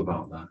we can do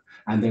about that.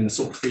 And then the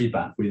sort of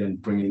feedback we then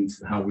bring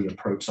into how we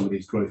approach some of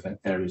these growth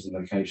areas and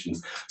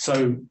locations.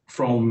 So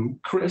from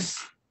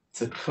Chris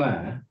to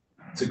Claire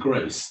to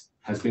Grace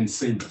has been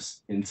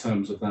seamless in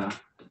terms of that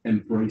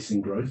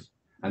embracing growth.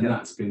 And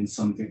that's been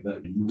something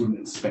that you wouldn't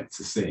expect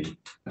to see.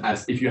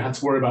 As if you had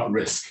to worry about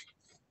risk,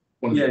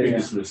 one of the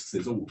biggest risks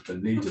is, the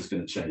leader's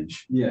going to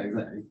change. Yeah,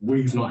 exactly.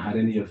 We've not had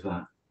any of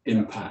that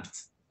impact,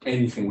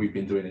 anything we've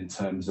been doing in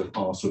terms of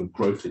our sort of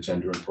growth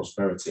agenda and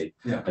prosperity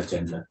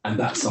agenda. And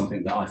that's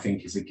something that I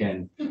think is,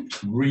 again,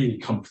 really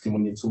comforting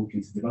when you're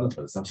talking to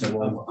developers. I'm saying,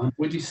 well,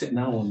 where do you sit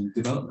now on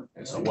development?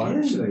 It's like, well,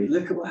 actually,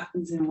 look at what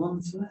happens in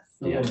Wandsworth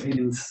or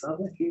in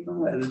Southwark, even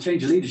where the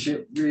change of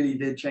leadership really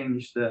did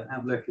change the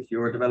outlook if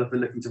you're a developer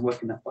looking to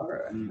work in that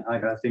borough. And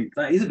I think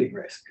that is a big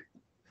risk.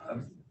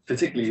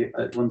 Particularly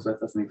at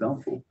Wandsworth as an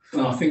example.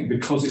 And I think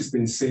because it's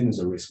been seen as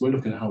a risk, we're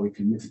looking at how we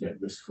can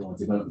mitigate risk for our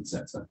development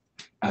sector.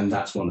 And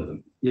that's one of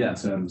them, in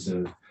terms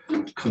of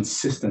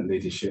consistent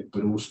leadership,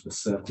 but also the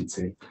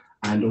certainty,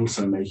 and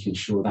also making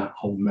sure that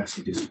whole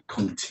message is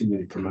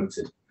continually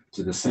promoted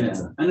to the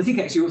sector. And I think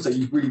actually also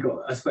you've really got,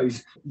 I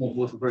suppose, what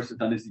Waltham Forest have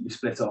done is that you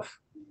split off.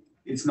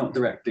 It's not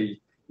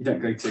directly, you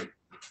don't go to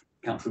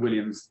Councillor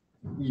Williams,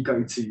 you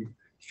go to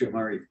Stuart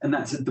Murray, and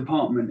that's a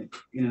department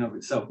in and of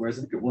itself. Whereas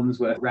I think at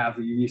Wandsworth, Rav,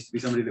 you used to be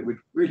somebody that would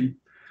really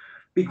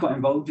be quite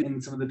involved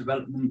in some of the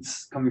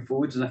developments coming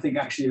forwards. And I think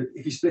actually,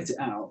 if you split it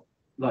out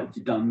like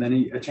you've done,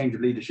 then a change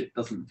of leadership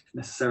doesn't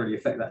necessarily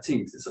affect that team,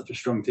 because it's such a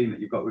strong team that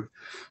you've got with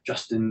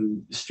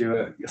Justin,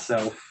 Stuart,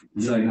 yourself.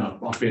 So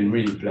I've been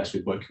really blessed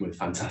with working with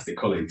fantastic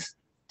colleagues.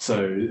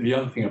 So the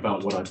other thing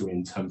about what I do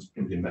in terms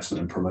of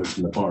investment and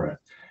promoting the borough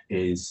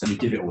is you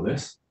give it all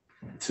this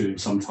to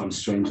sometimes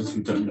strangers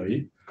who don't know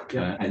you.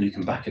 And you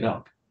can back it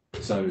up.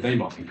 So they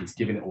might think he's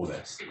giving it all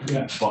this.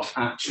 But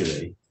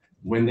actually,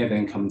 when they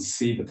then come and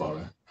see the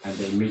borough and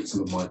they meet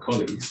some of my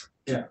colleagues,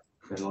 they're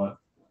like,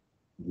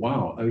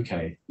 wow,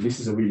 okay, this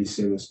is a really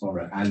serious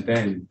borough. And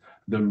then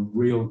the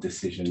real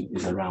decision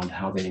is around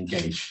how they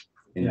engage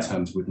in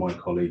terms with my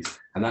colleagues.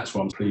 And that's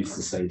why I'm pleased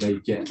to say they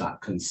get that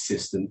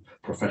consistent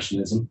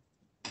professionalism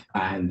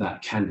and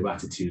that can-do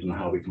attitude on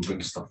how we can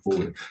bring stuff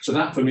forward. So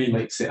that for me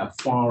makes it a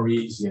far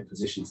easier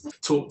position to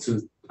talk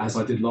to, as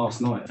I did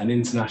last night, an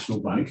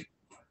international bank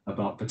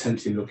about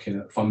potentially looking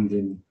at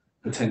funding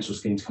potential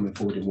schemes coming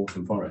forward in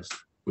Waltham Forest,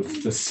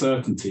 with the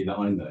certainty that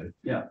I know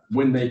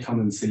when they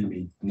come and see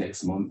me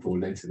next month or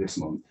later this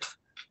month,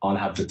 I'll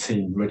have the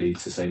team ready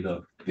to say,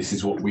 look, this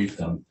is what we've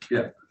done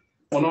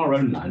on our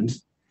own land,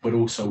 but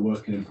also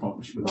working in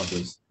partnership with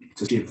others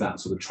to give that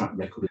sort of track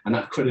record and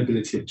that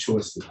credibility of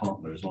choice to the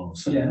partner as well.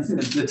 So I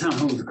think the town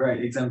hall is a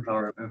great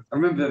exemplar of. I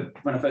remember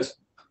when I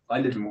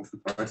live in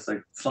Waltham Forest,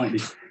 so slightly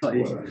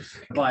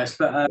biased,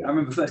 but I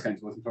remember first going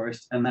to Waltham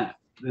Forest, and that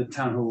the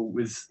town hall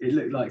it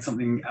looked like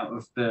something out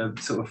of the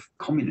sort of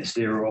communist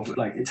era of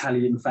like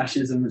Italian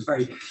fascism. It was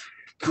very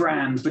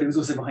grand, but it was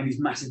also behind these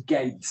massive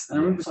gates. And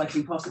I remember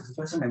cycling past it for the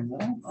first time and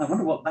going, I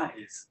wonder what that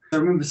is. I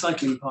remember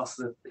cycling past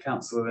the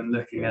council and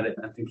looking at it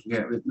and thinking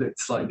it looked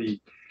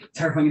slightly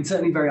terrifying and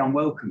certainly very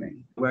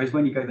unwelcoming. Whereas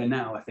when you go there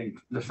now, I think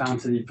the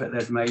fountain you put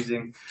there is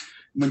amazing.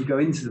 When you go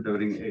into the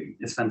building,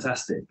 it's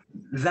fantastic.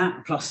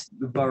 That plus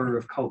the Borough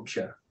of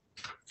Culture,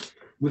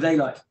 were they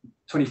like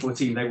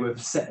 2014, they were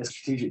set as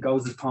strategic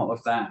goals as part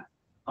of that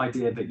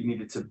idea that you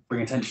needed to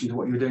bring attention to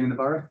what you were doing in the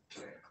borough?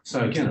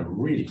 So again, a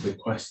really good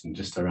question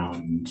just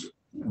around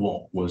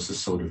what was the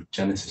sort of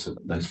genesis of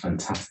those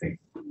fantastic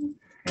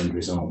end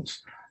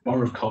results.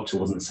 Borough of Culture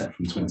wasn't set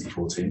from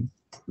 2014.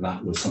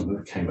 That was something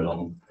that came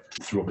along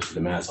through obviously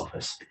the Mayor's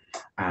office.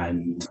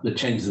 And the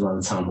changes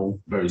around the town hall,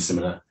 very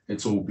similar.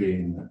 It's all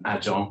been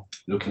agile,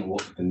 looking at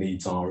what the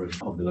needs are of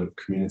the local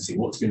community.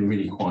 What's been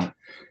really quite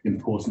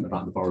important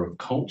about the Borough of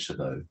Culture,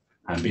 though,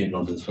 and being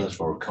London's first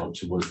Borough of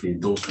Culture, was the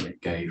endorsement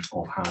it gave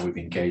of how we've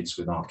engaged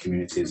with our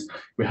communities.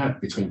 We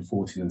had between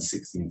 14 and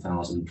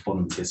 16,000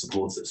 volunteer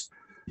supporters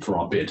for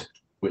our bid,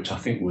 which I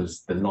think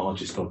was the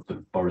largest of the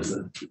boroughs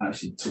that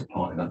actually took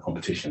part in that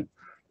competition.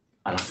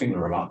 And I think there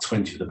were about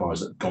 20 of the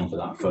boroughs that had gone for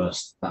that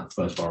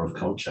first Borough of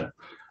Culture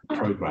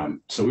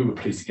programme. So we were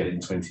pleased to get it in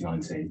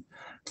 2019.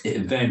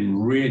 It then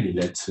really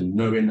led to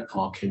knowing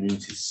our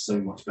communities so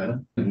much better,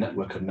 the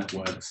network of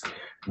networks.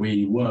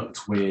 We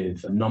worked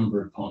with a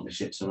number of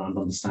partnerships around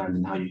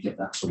understanding how you get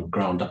that sort of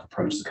ground up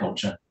approach to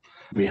culture.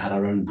 We had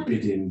our own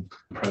bidding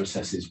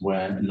processes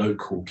where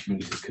local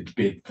communities could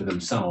bid for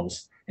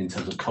themselves in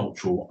terms of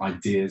cultural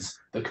ideas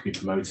that could be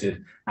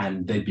promoted,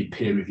 and they'd be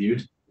peer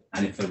reviewed.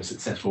 And if they were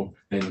successful,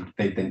 then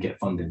they'd then get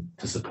funding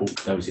to support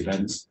those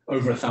events.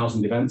 Over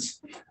 1,000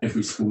 events,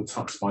 every school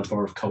touched by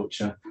Borough of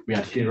Culture. We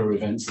had hero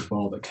events as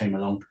well that came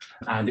along.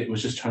 And it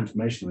was just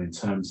transformational in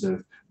terms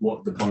of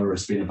what the borough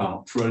has been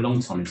about for a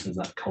long time in terms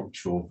of that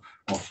cultural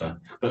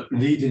offer. But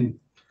leading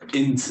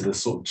into the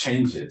sort of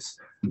changes,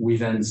 we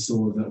then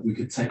saw that we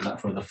could take that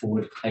further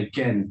forward.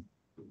 Again,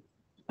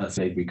 that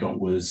say we got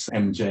was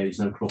MJ's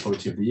Local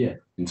Authority of the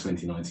Year in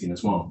 2019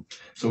 as well.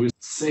 So we were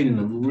sailing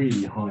a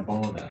really high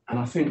bar there. And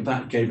I think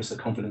that gave us the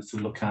confidence to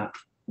look at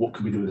what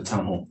could we do with the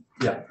town hall.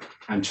 Yeah.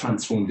 And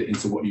transformed it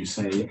into what you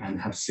say and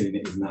have seen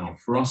it is now.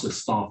 For us as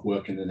staff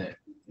working in it,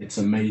 it's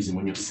amazing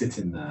when you're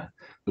sitting there,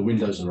 the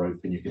windows are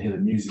open, you can hear the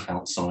music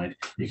outside,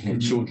 you can hear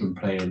children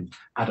playing,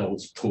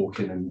 adults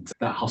talking, and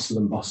that hustle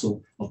and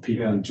bustle of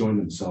people enjoying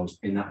themselves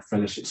in that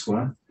fellowship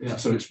square. Yeah.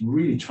 So it's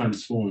really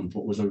transformed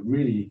what was a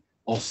really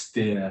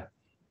austere,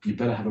 you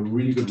better have a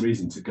really good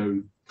reason to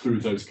go through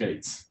those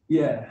gates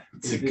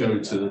to go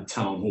to the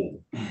town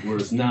hall,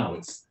 whereas now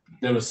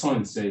there are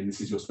signs saying this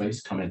is your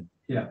space, come in,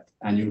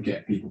 and you'll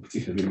get people,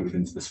 particularly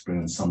moving into the spring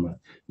and summer,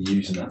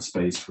 using that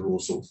space for all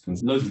sorts of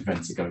things. Loads of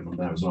events are going on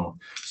there as well,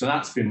 so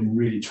that's been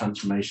really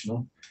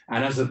transformational.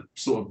 And as a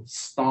sort of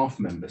staff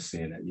member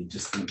seeing it, you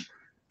just think,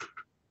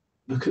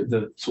 look at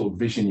the sort of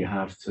vision you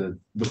have to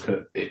look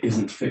at it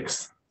isn't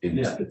fixed in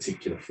this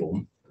particular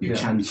form. You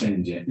can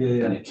change it,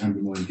 and it can be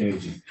more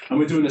engaging. And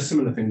we're doing a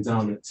similar thing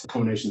down at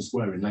Coronation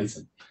Square in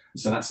Leighton.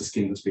 So that's a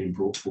scheme that's being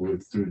brought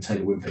forward through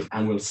Taylor Wimpey,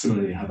 and we'll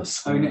similarly have a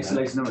school. Oh, next to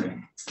Leighton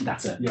Orient.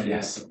 That's it.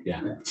 Yes.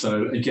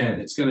 So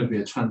again, it's going to be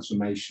a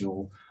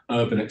transformational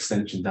urban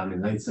extension down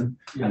in Leighton,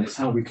 and it's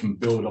how we can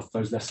build off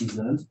those lessons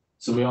learned.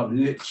 So we are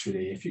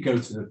literally, if you go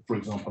to, for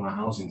example, our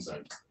housing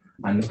zone,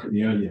 and look at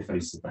the earlier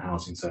phases of the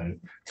housing zone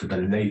to the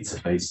later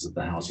phases of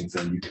the housing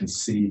zone, you can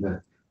see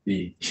the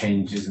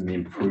changes and the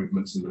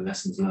improvements and the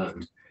lessons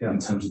learned in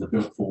terms of the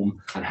built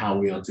form and how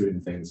we are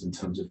doing things in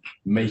terms of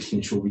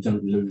making sure we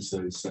don't lose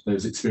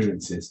those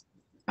experiences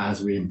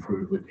as we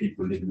improve with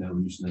people living there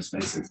and using their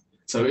spaces.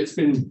 So it's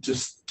been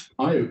just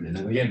eye-opening.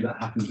 And again, that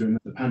happened during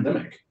the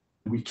pandemic.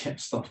 We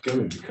kept stuff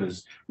going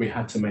because we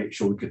had to make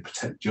sure we could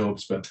protect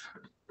jobs, but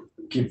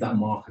give that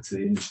marker to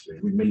the industry.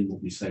 We mean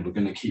what we say. We're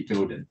going to keep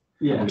building.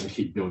 We're going to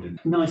keep building.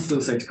 Nice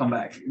also to come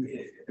back.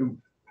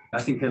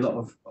 I think a lot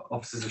of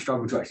offices have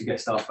struggled to actually get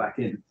staff back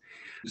in.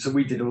 So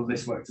we did all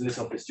this work to this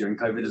office during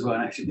COVID as well,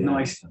 and actually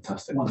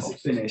fantastic. Once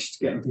it's finished,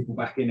 getting people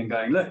back in and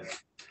going, look,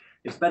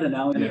 it's better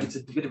now, and it's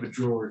a bit of a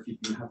draw if you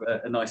can have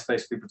a nice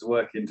space for people to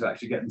work in to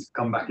actually get them to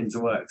come back into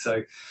work.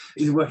 So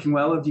is it working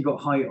well? Have you got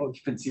high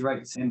occupancy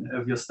rates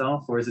of your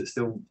staff, or is it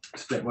still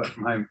split work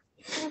from home?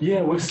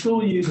 Yeah, we're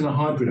still using a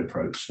hybrid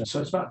approach. So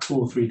it's about 2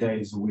 or 3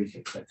 days a week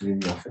expected in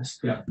the office.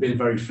 Being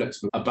very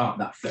flexible about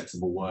that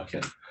flexible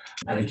working.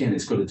 And again,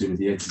 it's got to do with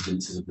the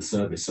exigencies of the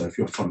service. So if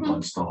you're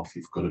frontline staff,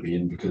 you've got to be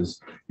in because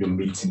you're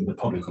meeting with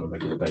the public on a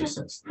regular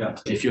basis.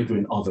 If you're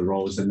doing other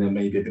roles, then there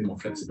may be a bit more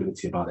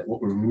flexibility about it.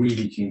 What we're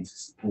really keen to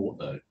support,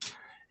 though,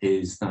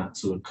 is that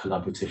sort of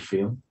collaborative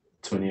feel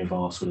to any of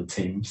our sort of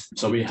teams.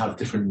 So we have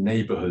different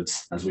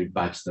neighbourhoods, as we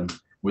badge them,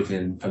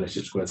 within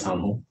Fellowship Square Town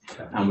Hall.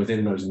 And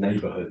within those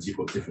neighbourhoods, you've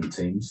got different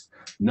teams.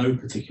 No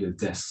particular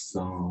desks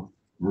are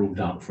ruled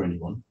out for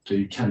anyone, so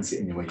you can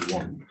sit anywhere you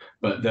want.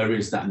 But there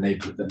is that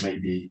neighbourhood that may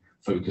be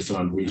focused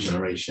around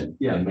regeneration.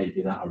 There may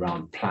be that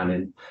around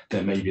planning.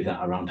 There may be that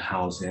around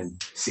housing,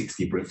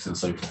 60 bricks and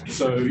so forth.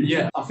 So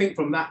I think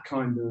from that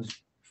kind of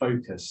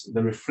focus,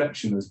 the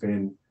reflection has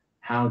been,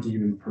 how do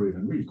you improve?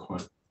 And really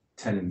quite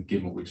telling,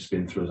 given what we've just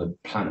been through as a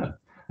planner,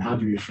 how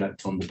do you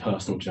reflect on the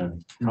personal journey?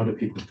 How do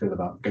people feel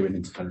about going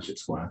into Fellowship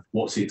Square?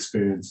 What's the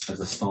experience as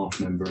a staff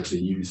member, as a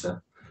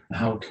user?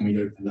 How can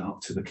we open that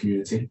up to the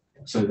community?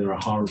 So there are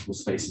hireable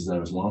spaces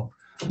there as well.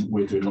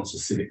 We're doing lots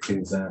of civic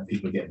things there.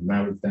 People are getting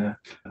married there.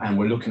 And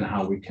we're looking at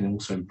how we can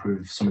also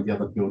improve some of the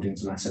other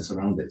buildings and assets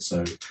around it.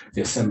 So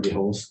the assembly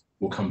halls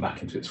will come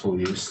back into its full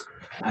use.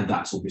 And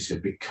that's obviously a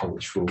big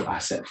cultural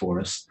asset for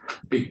us.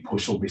 Big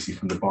push, obviously,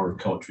 from the borough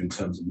culture in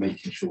terms of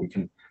making sure we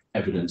can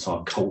evidence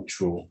our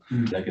cultural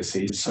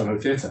legacy. Soho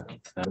Theatre,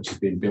 which is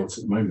being built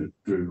at the moment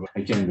through,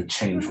 again, the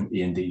change from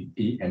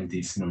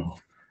EMD Cinema.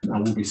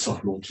 And we'll be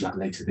soft launching that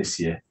later this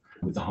year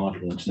with the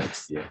hard launch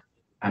next year.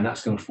 And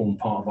that's going to form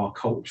part of our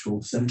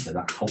cultural centre,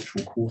 that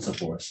cultural quarter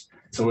for us.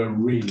 So we're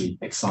really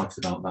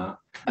excited about that.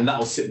 And that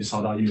will sit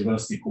beside our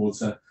university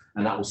quarter,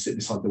 and that will sit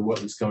beside the work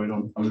that's going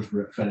on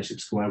over at Fellowship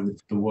Square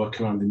with the work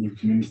around the new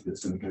community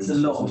that's going to go. There's a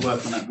lot of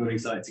work on that building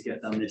site to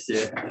get done this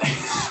year.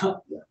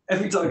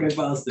 Every time I go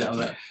past it, I'm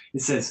like,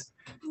 it says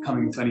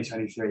coming in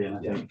 2023, and I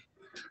think,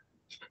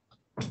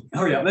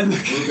 hurry up then.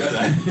 We'll get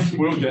there.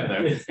 We'll get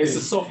there. It's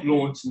a soft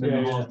launch and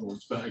then a hard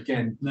launch, but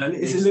again, no, it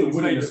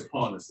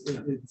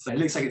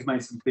looks like it's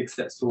made some big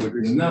steps forward.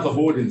 Now the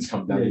hoardings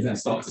come down, you can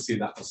start to see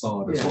that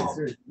facade as well.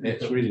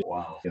 It's really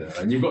wow. You know,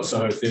 and you've got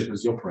Soho Theatre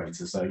as the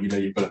operator, so you know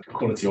you've got a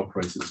quality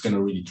operator that's going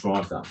to really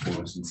drive that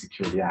for us and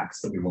secure the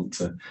acts that we want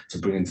to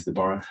bring into the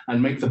borough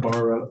and make the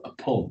borough a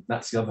pull.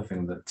 That's the other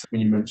thing that when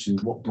you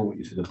mentioned what brought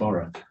you to the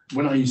borough,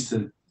 when I used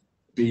to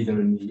be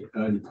there in the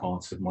early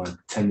part of my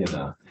tenure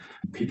there,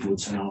 people would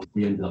say, oh,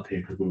 we ended up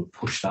here because we were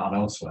pushed out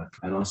elsewhere.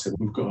 And I said,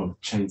 we've got to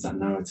change that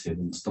narrative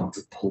and start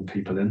to pull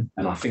people in.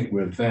 And I think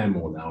we're there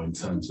more now in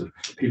terms of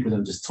people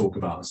don't just talk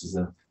about us as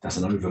that's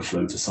an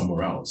overflow to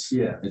somewhere else.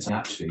 Yeah. It's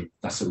actually,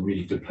 that's a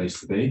really good place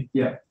to be.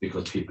 Yeah.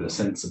 Because people are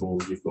sensible,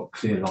 you've got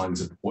clear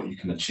lines of what you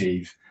can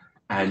achieve,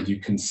 and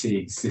you can see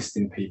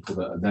existing people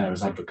that are there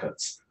as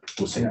advocates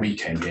will say, we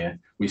came here,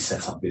 we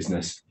set up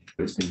business.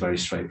 It's been very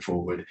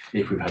straightforward.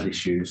 If we've had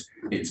issues,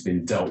 it's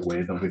been dealt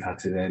with, and we've had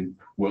to then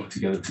work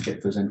together to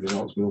get those end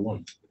results we all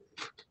want.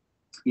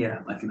 Yeah,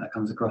 I think that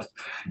comes across.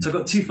 So I've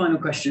got two final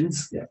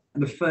questions. Yeah.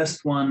 The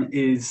first one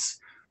is,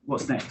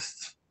 what's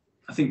next?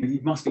 I think you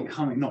must be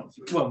coming,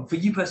 for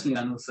you personally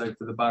and also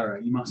for the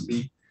borough, you must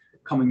be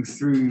coming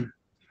through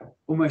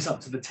almost up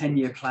to the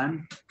 10-year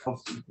plan.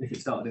 If it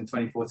started in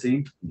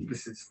 2014,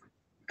 this is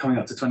coming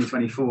up to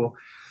 2024.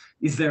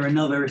 Is there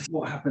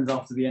what happens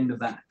after the end of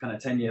that kind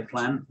of 10-year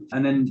plan?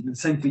 And then the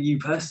same for you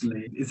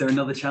personally, is there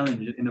another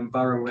challenge in a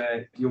borough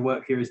where your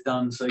work here is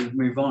done, so you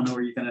move on, or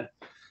are you going to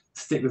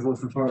stick with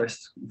Waltham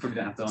Forest? You probably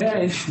don't have to answer.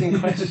 Yeah, interesting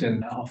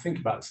question. I'll think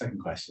about the second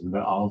question,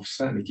 but I'll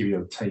certainly give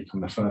you a take on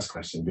the first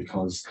question,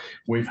 because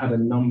we've had a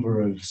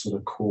number of sort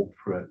of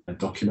corporate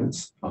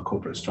documents, our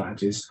corporate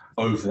strategies,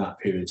 over that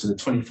period. So the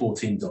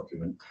 2014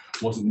 document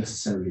wasn't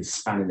necessarily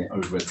spanning it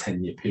over a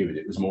 10-year period.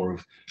 It was more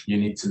of, you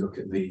need to look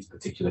at these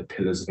particular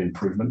pillars of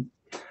improvement.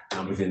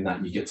 And within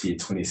that, you get to your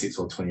 26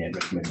 or 28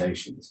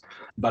 recommendations.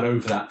 But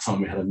over that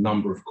time, we had a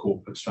number of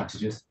corporate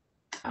strategies.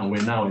 And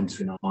we're now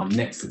entering our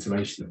next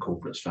iteration of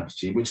corporate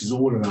strategy, which is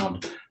all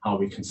around how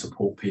we can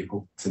support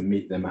people to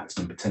meet their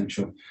maximum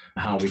potential,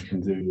 how we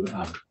can do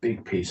a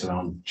big piece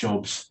around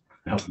jobs,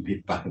 helping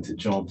people back into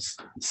jobs,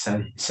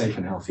 safe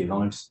and healthy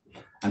lives,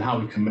 and how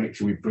we can make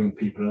sure we bring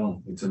people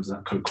along in terms of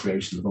that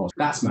co-creation of ours.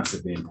 That's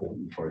massively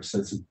important for us. So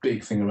it's a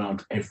big thing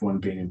around everyone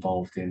being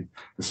involved in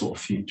the sort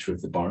of future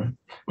of the borough.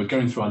 We're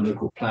going through our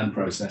local plan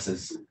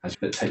processes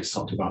that takes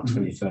up to about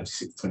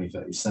 2036,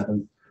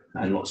 2037.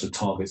 And lots of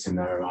targets in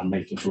there around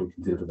making sure we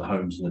can deal with the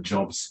homes and the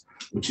jobs,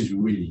 which is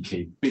really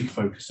key. Big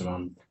focus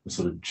around the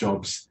sort of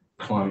jobs,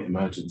 climate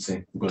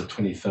emergency. We've got a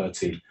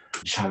 2030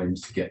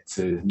 challenge to get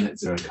to net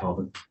zero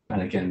carbon.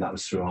 And again, that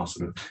was through our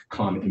sort of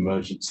climate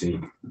emergency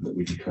that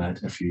we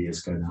declared a few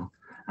years ago now.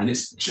 And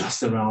it's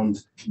just around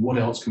what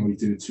else can we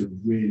do to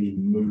really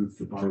move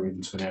the borough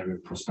into an area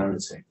of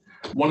prosperity.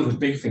 One of the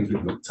big things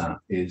we've looked at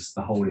is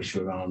the whole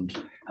issue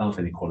around health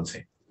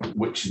inequality,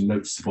 which is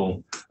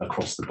noticeable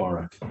across the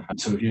borough. And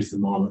so we've used the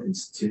Marmot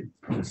Institute,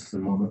 Professor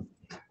Marmot,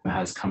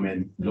 has come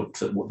in,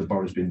 looked at what the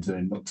borough's been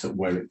doing, looked at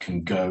where it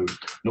can go,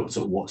 looked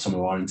at what some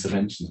of our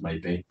interventions may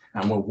be,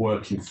 and we're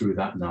working through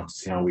that now to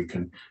see how we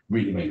can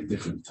really make a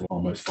difference to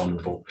our most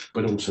vulnerable,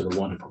 but also the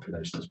wider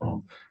population as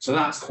well. So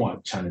that's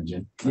quite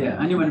challenging. Yeah,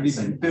 and you want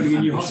to be building a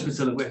new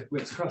hospital at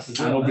Whips Cross as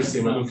well. And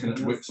obviously we're looking at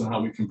Whips and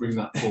how we can bring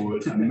that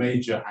forward, a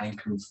major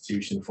anchor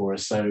institution for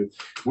us. So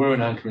we're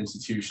an anchor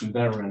institution,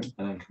 they're an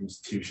anchor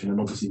institution, and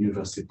obviously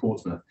University of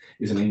Portsmouth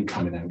is an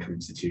incoming anchor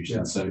institution.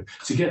 Yeah. So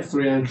to get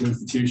 3 anchor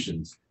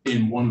institutions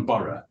in one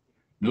borough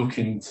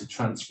looking to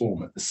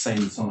transform at the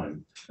same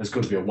time has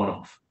got to be a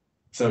one-off.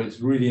 So it's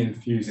really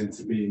infusing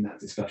to be in that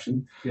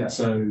discussion. Yeah.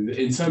 So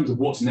in terms of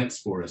what's next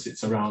for us,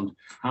 it's around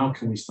how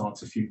can we start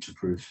to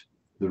future-proof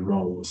the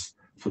roles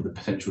for the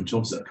potential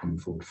jobs that are coming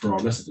forward for our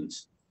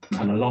residents.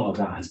 And a lot of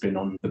that has been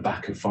on the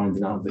back of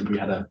finding out that we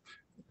had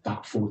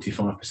about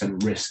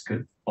 45% risk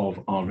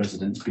of our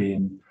residents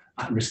being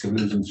at risk of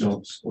losing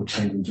jobs or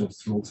changing jobs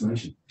through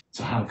automation.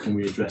 So how can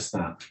we address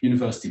that?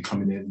 University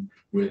coming in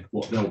with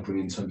what they'll bring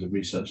in terms of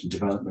research and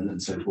development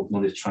and so forth,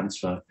 knowledge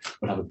transfer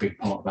will have a big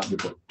part of that. We've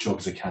got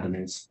jobs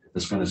academies,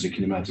 as well as you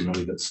can imagine,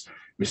 Ollie, that's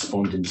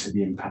responding to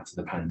the impact of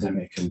the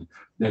pandemic. And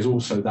there's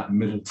also that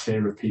middle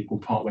tier of people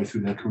partway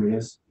through their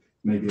careers,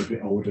 maybe a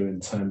bit older in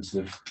terms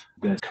of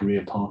their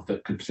career path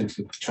that could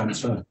potentially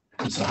transfer.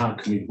 So how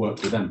can we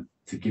work with them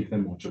to give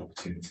them more job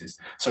opportunities.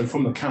 So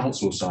from the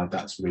council side,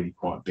 that's really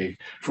quite big.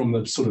 From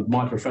the sort of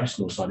my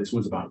professional side, it's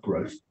always about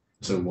growth.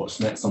 So what's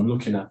next? I'm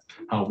looking at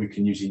how we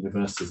can use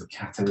university as a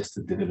catalyst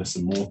to deliver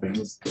some more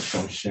things that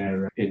I'll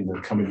share in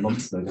the coming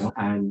months, no doubt.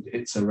 And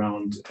it's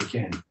around,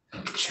 again,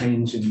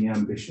 changing the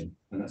ambition.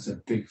 And that's a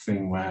big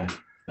thing where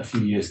a few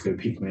years ago,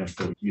 people may have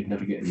thought you'd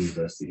never get a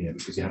university here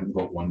because you haven't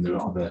got one. There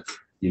are other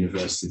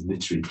universities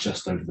literally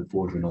just over the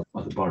border in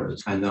other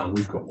boroughs. And now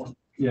we've got one.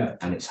 Yeah.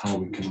 And it's how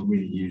we can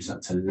really use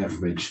that to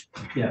leverage,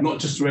 Yeah. not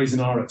just raising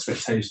our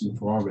expectations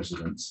for our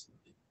residents,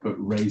 but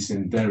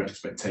raising their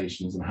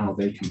expectations and how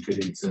they can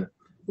fit into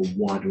the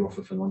wider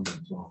offer for London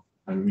as well,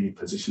 and really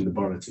position the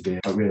borough to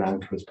be a real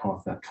anchor as part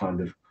of that kind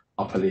of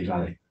upper Lee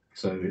Valley.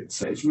 So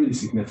it's really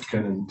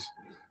significant, and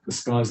the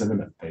sky's the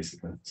limit,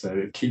 basically. So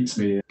it keeps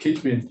me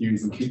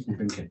enthused and keeps me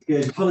thinking.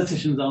 Good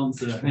politician's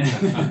answer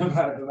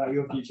about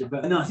your future.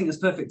 But no, I think it's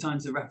perfect time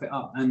to wrap it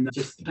up. And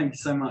just thank you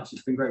so much.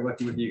 It's been great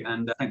working with you,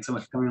 and thanks so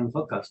much for coming on the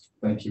podcast.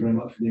 Thank you very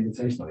much for the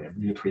invitation, Ollie. I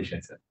really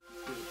appreciate it.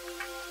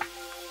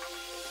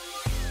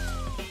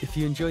 If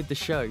you enjoyed the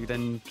show,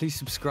 then please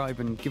subscribe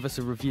and give us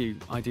a review,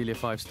 ideally a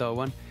 5-star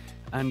one.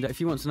 And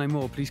if you want to know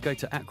more, please go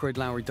to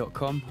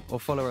ackroydlowry.com or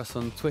follow us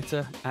on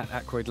Twitter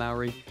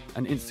 @ackroydlowry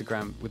and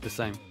Instagram with the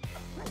same.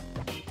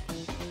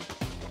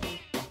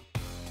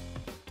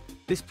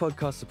 This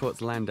podcast supports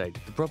LandAid,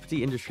 the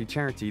property industry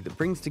charity that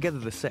brings together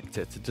the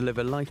sector to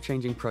deliver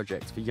life-changing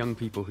projects for young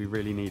people who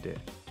really need it.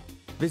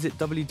 Visit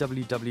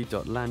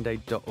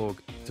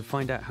www.landaid.org to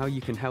find out how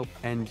you can help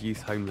end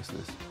youth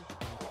homelessness.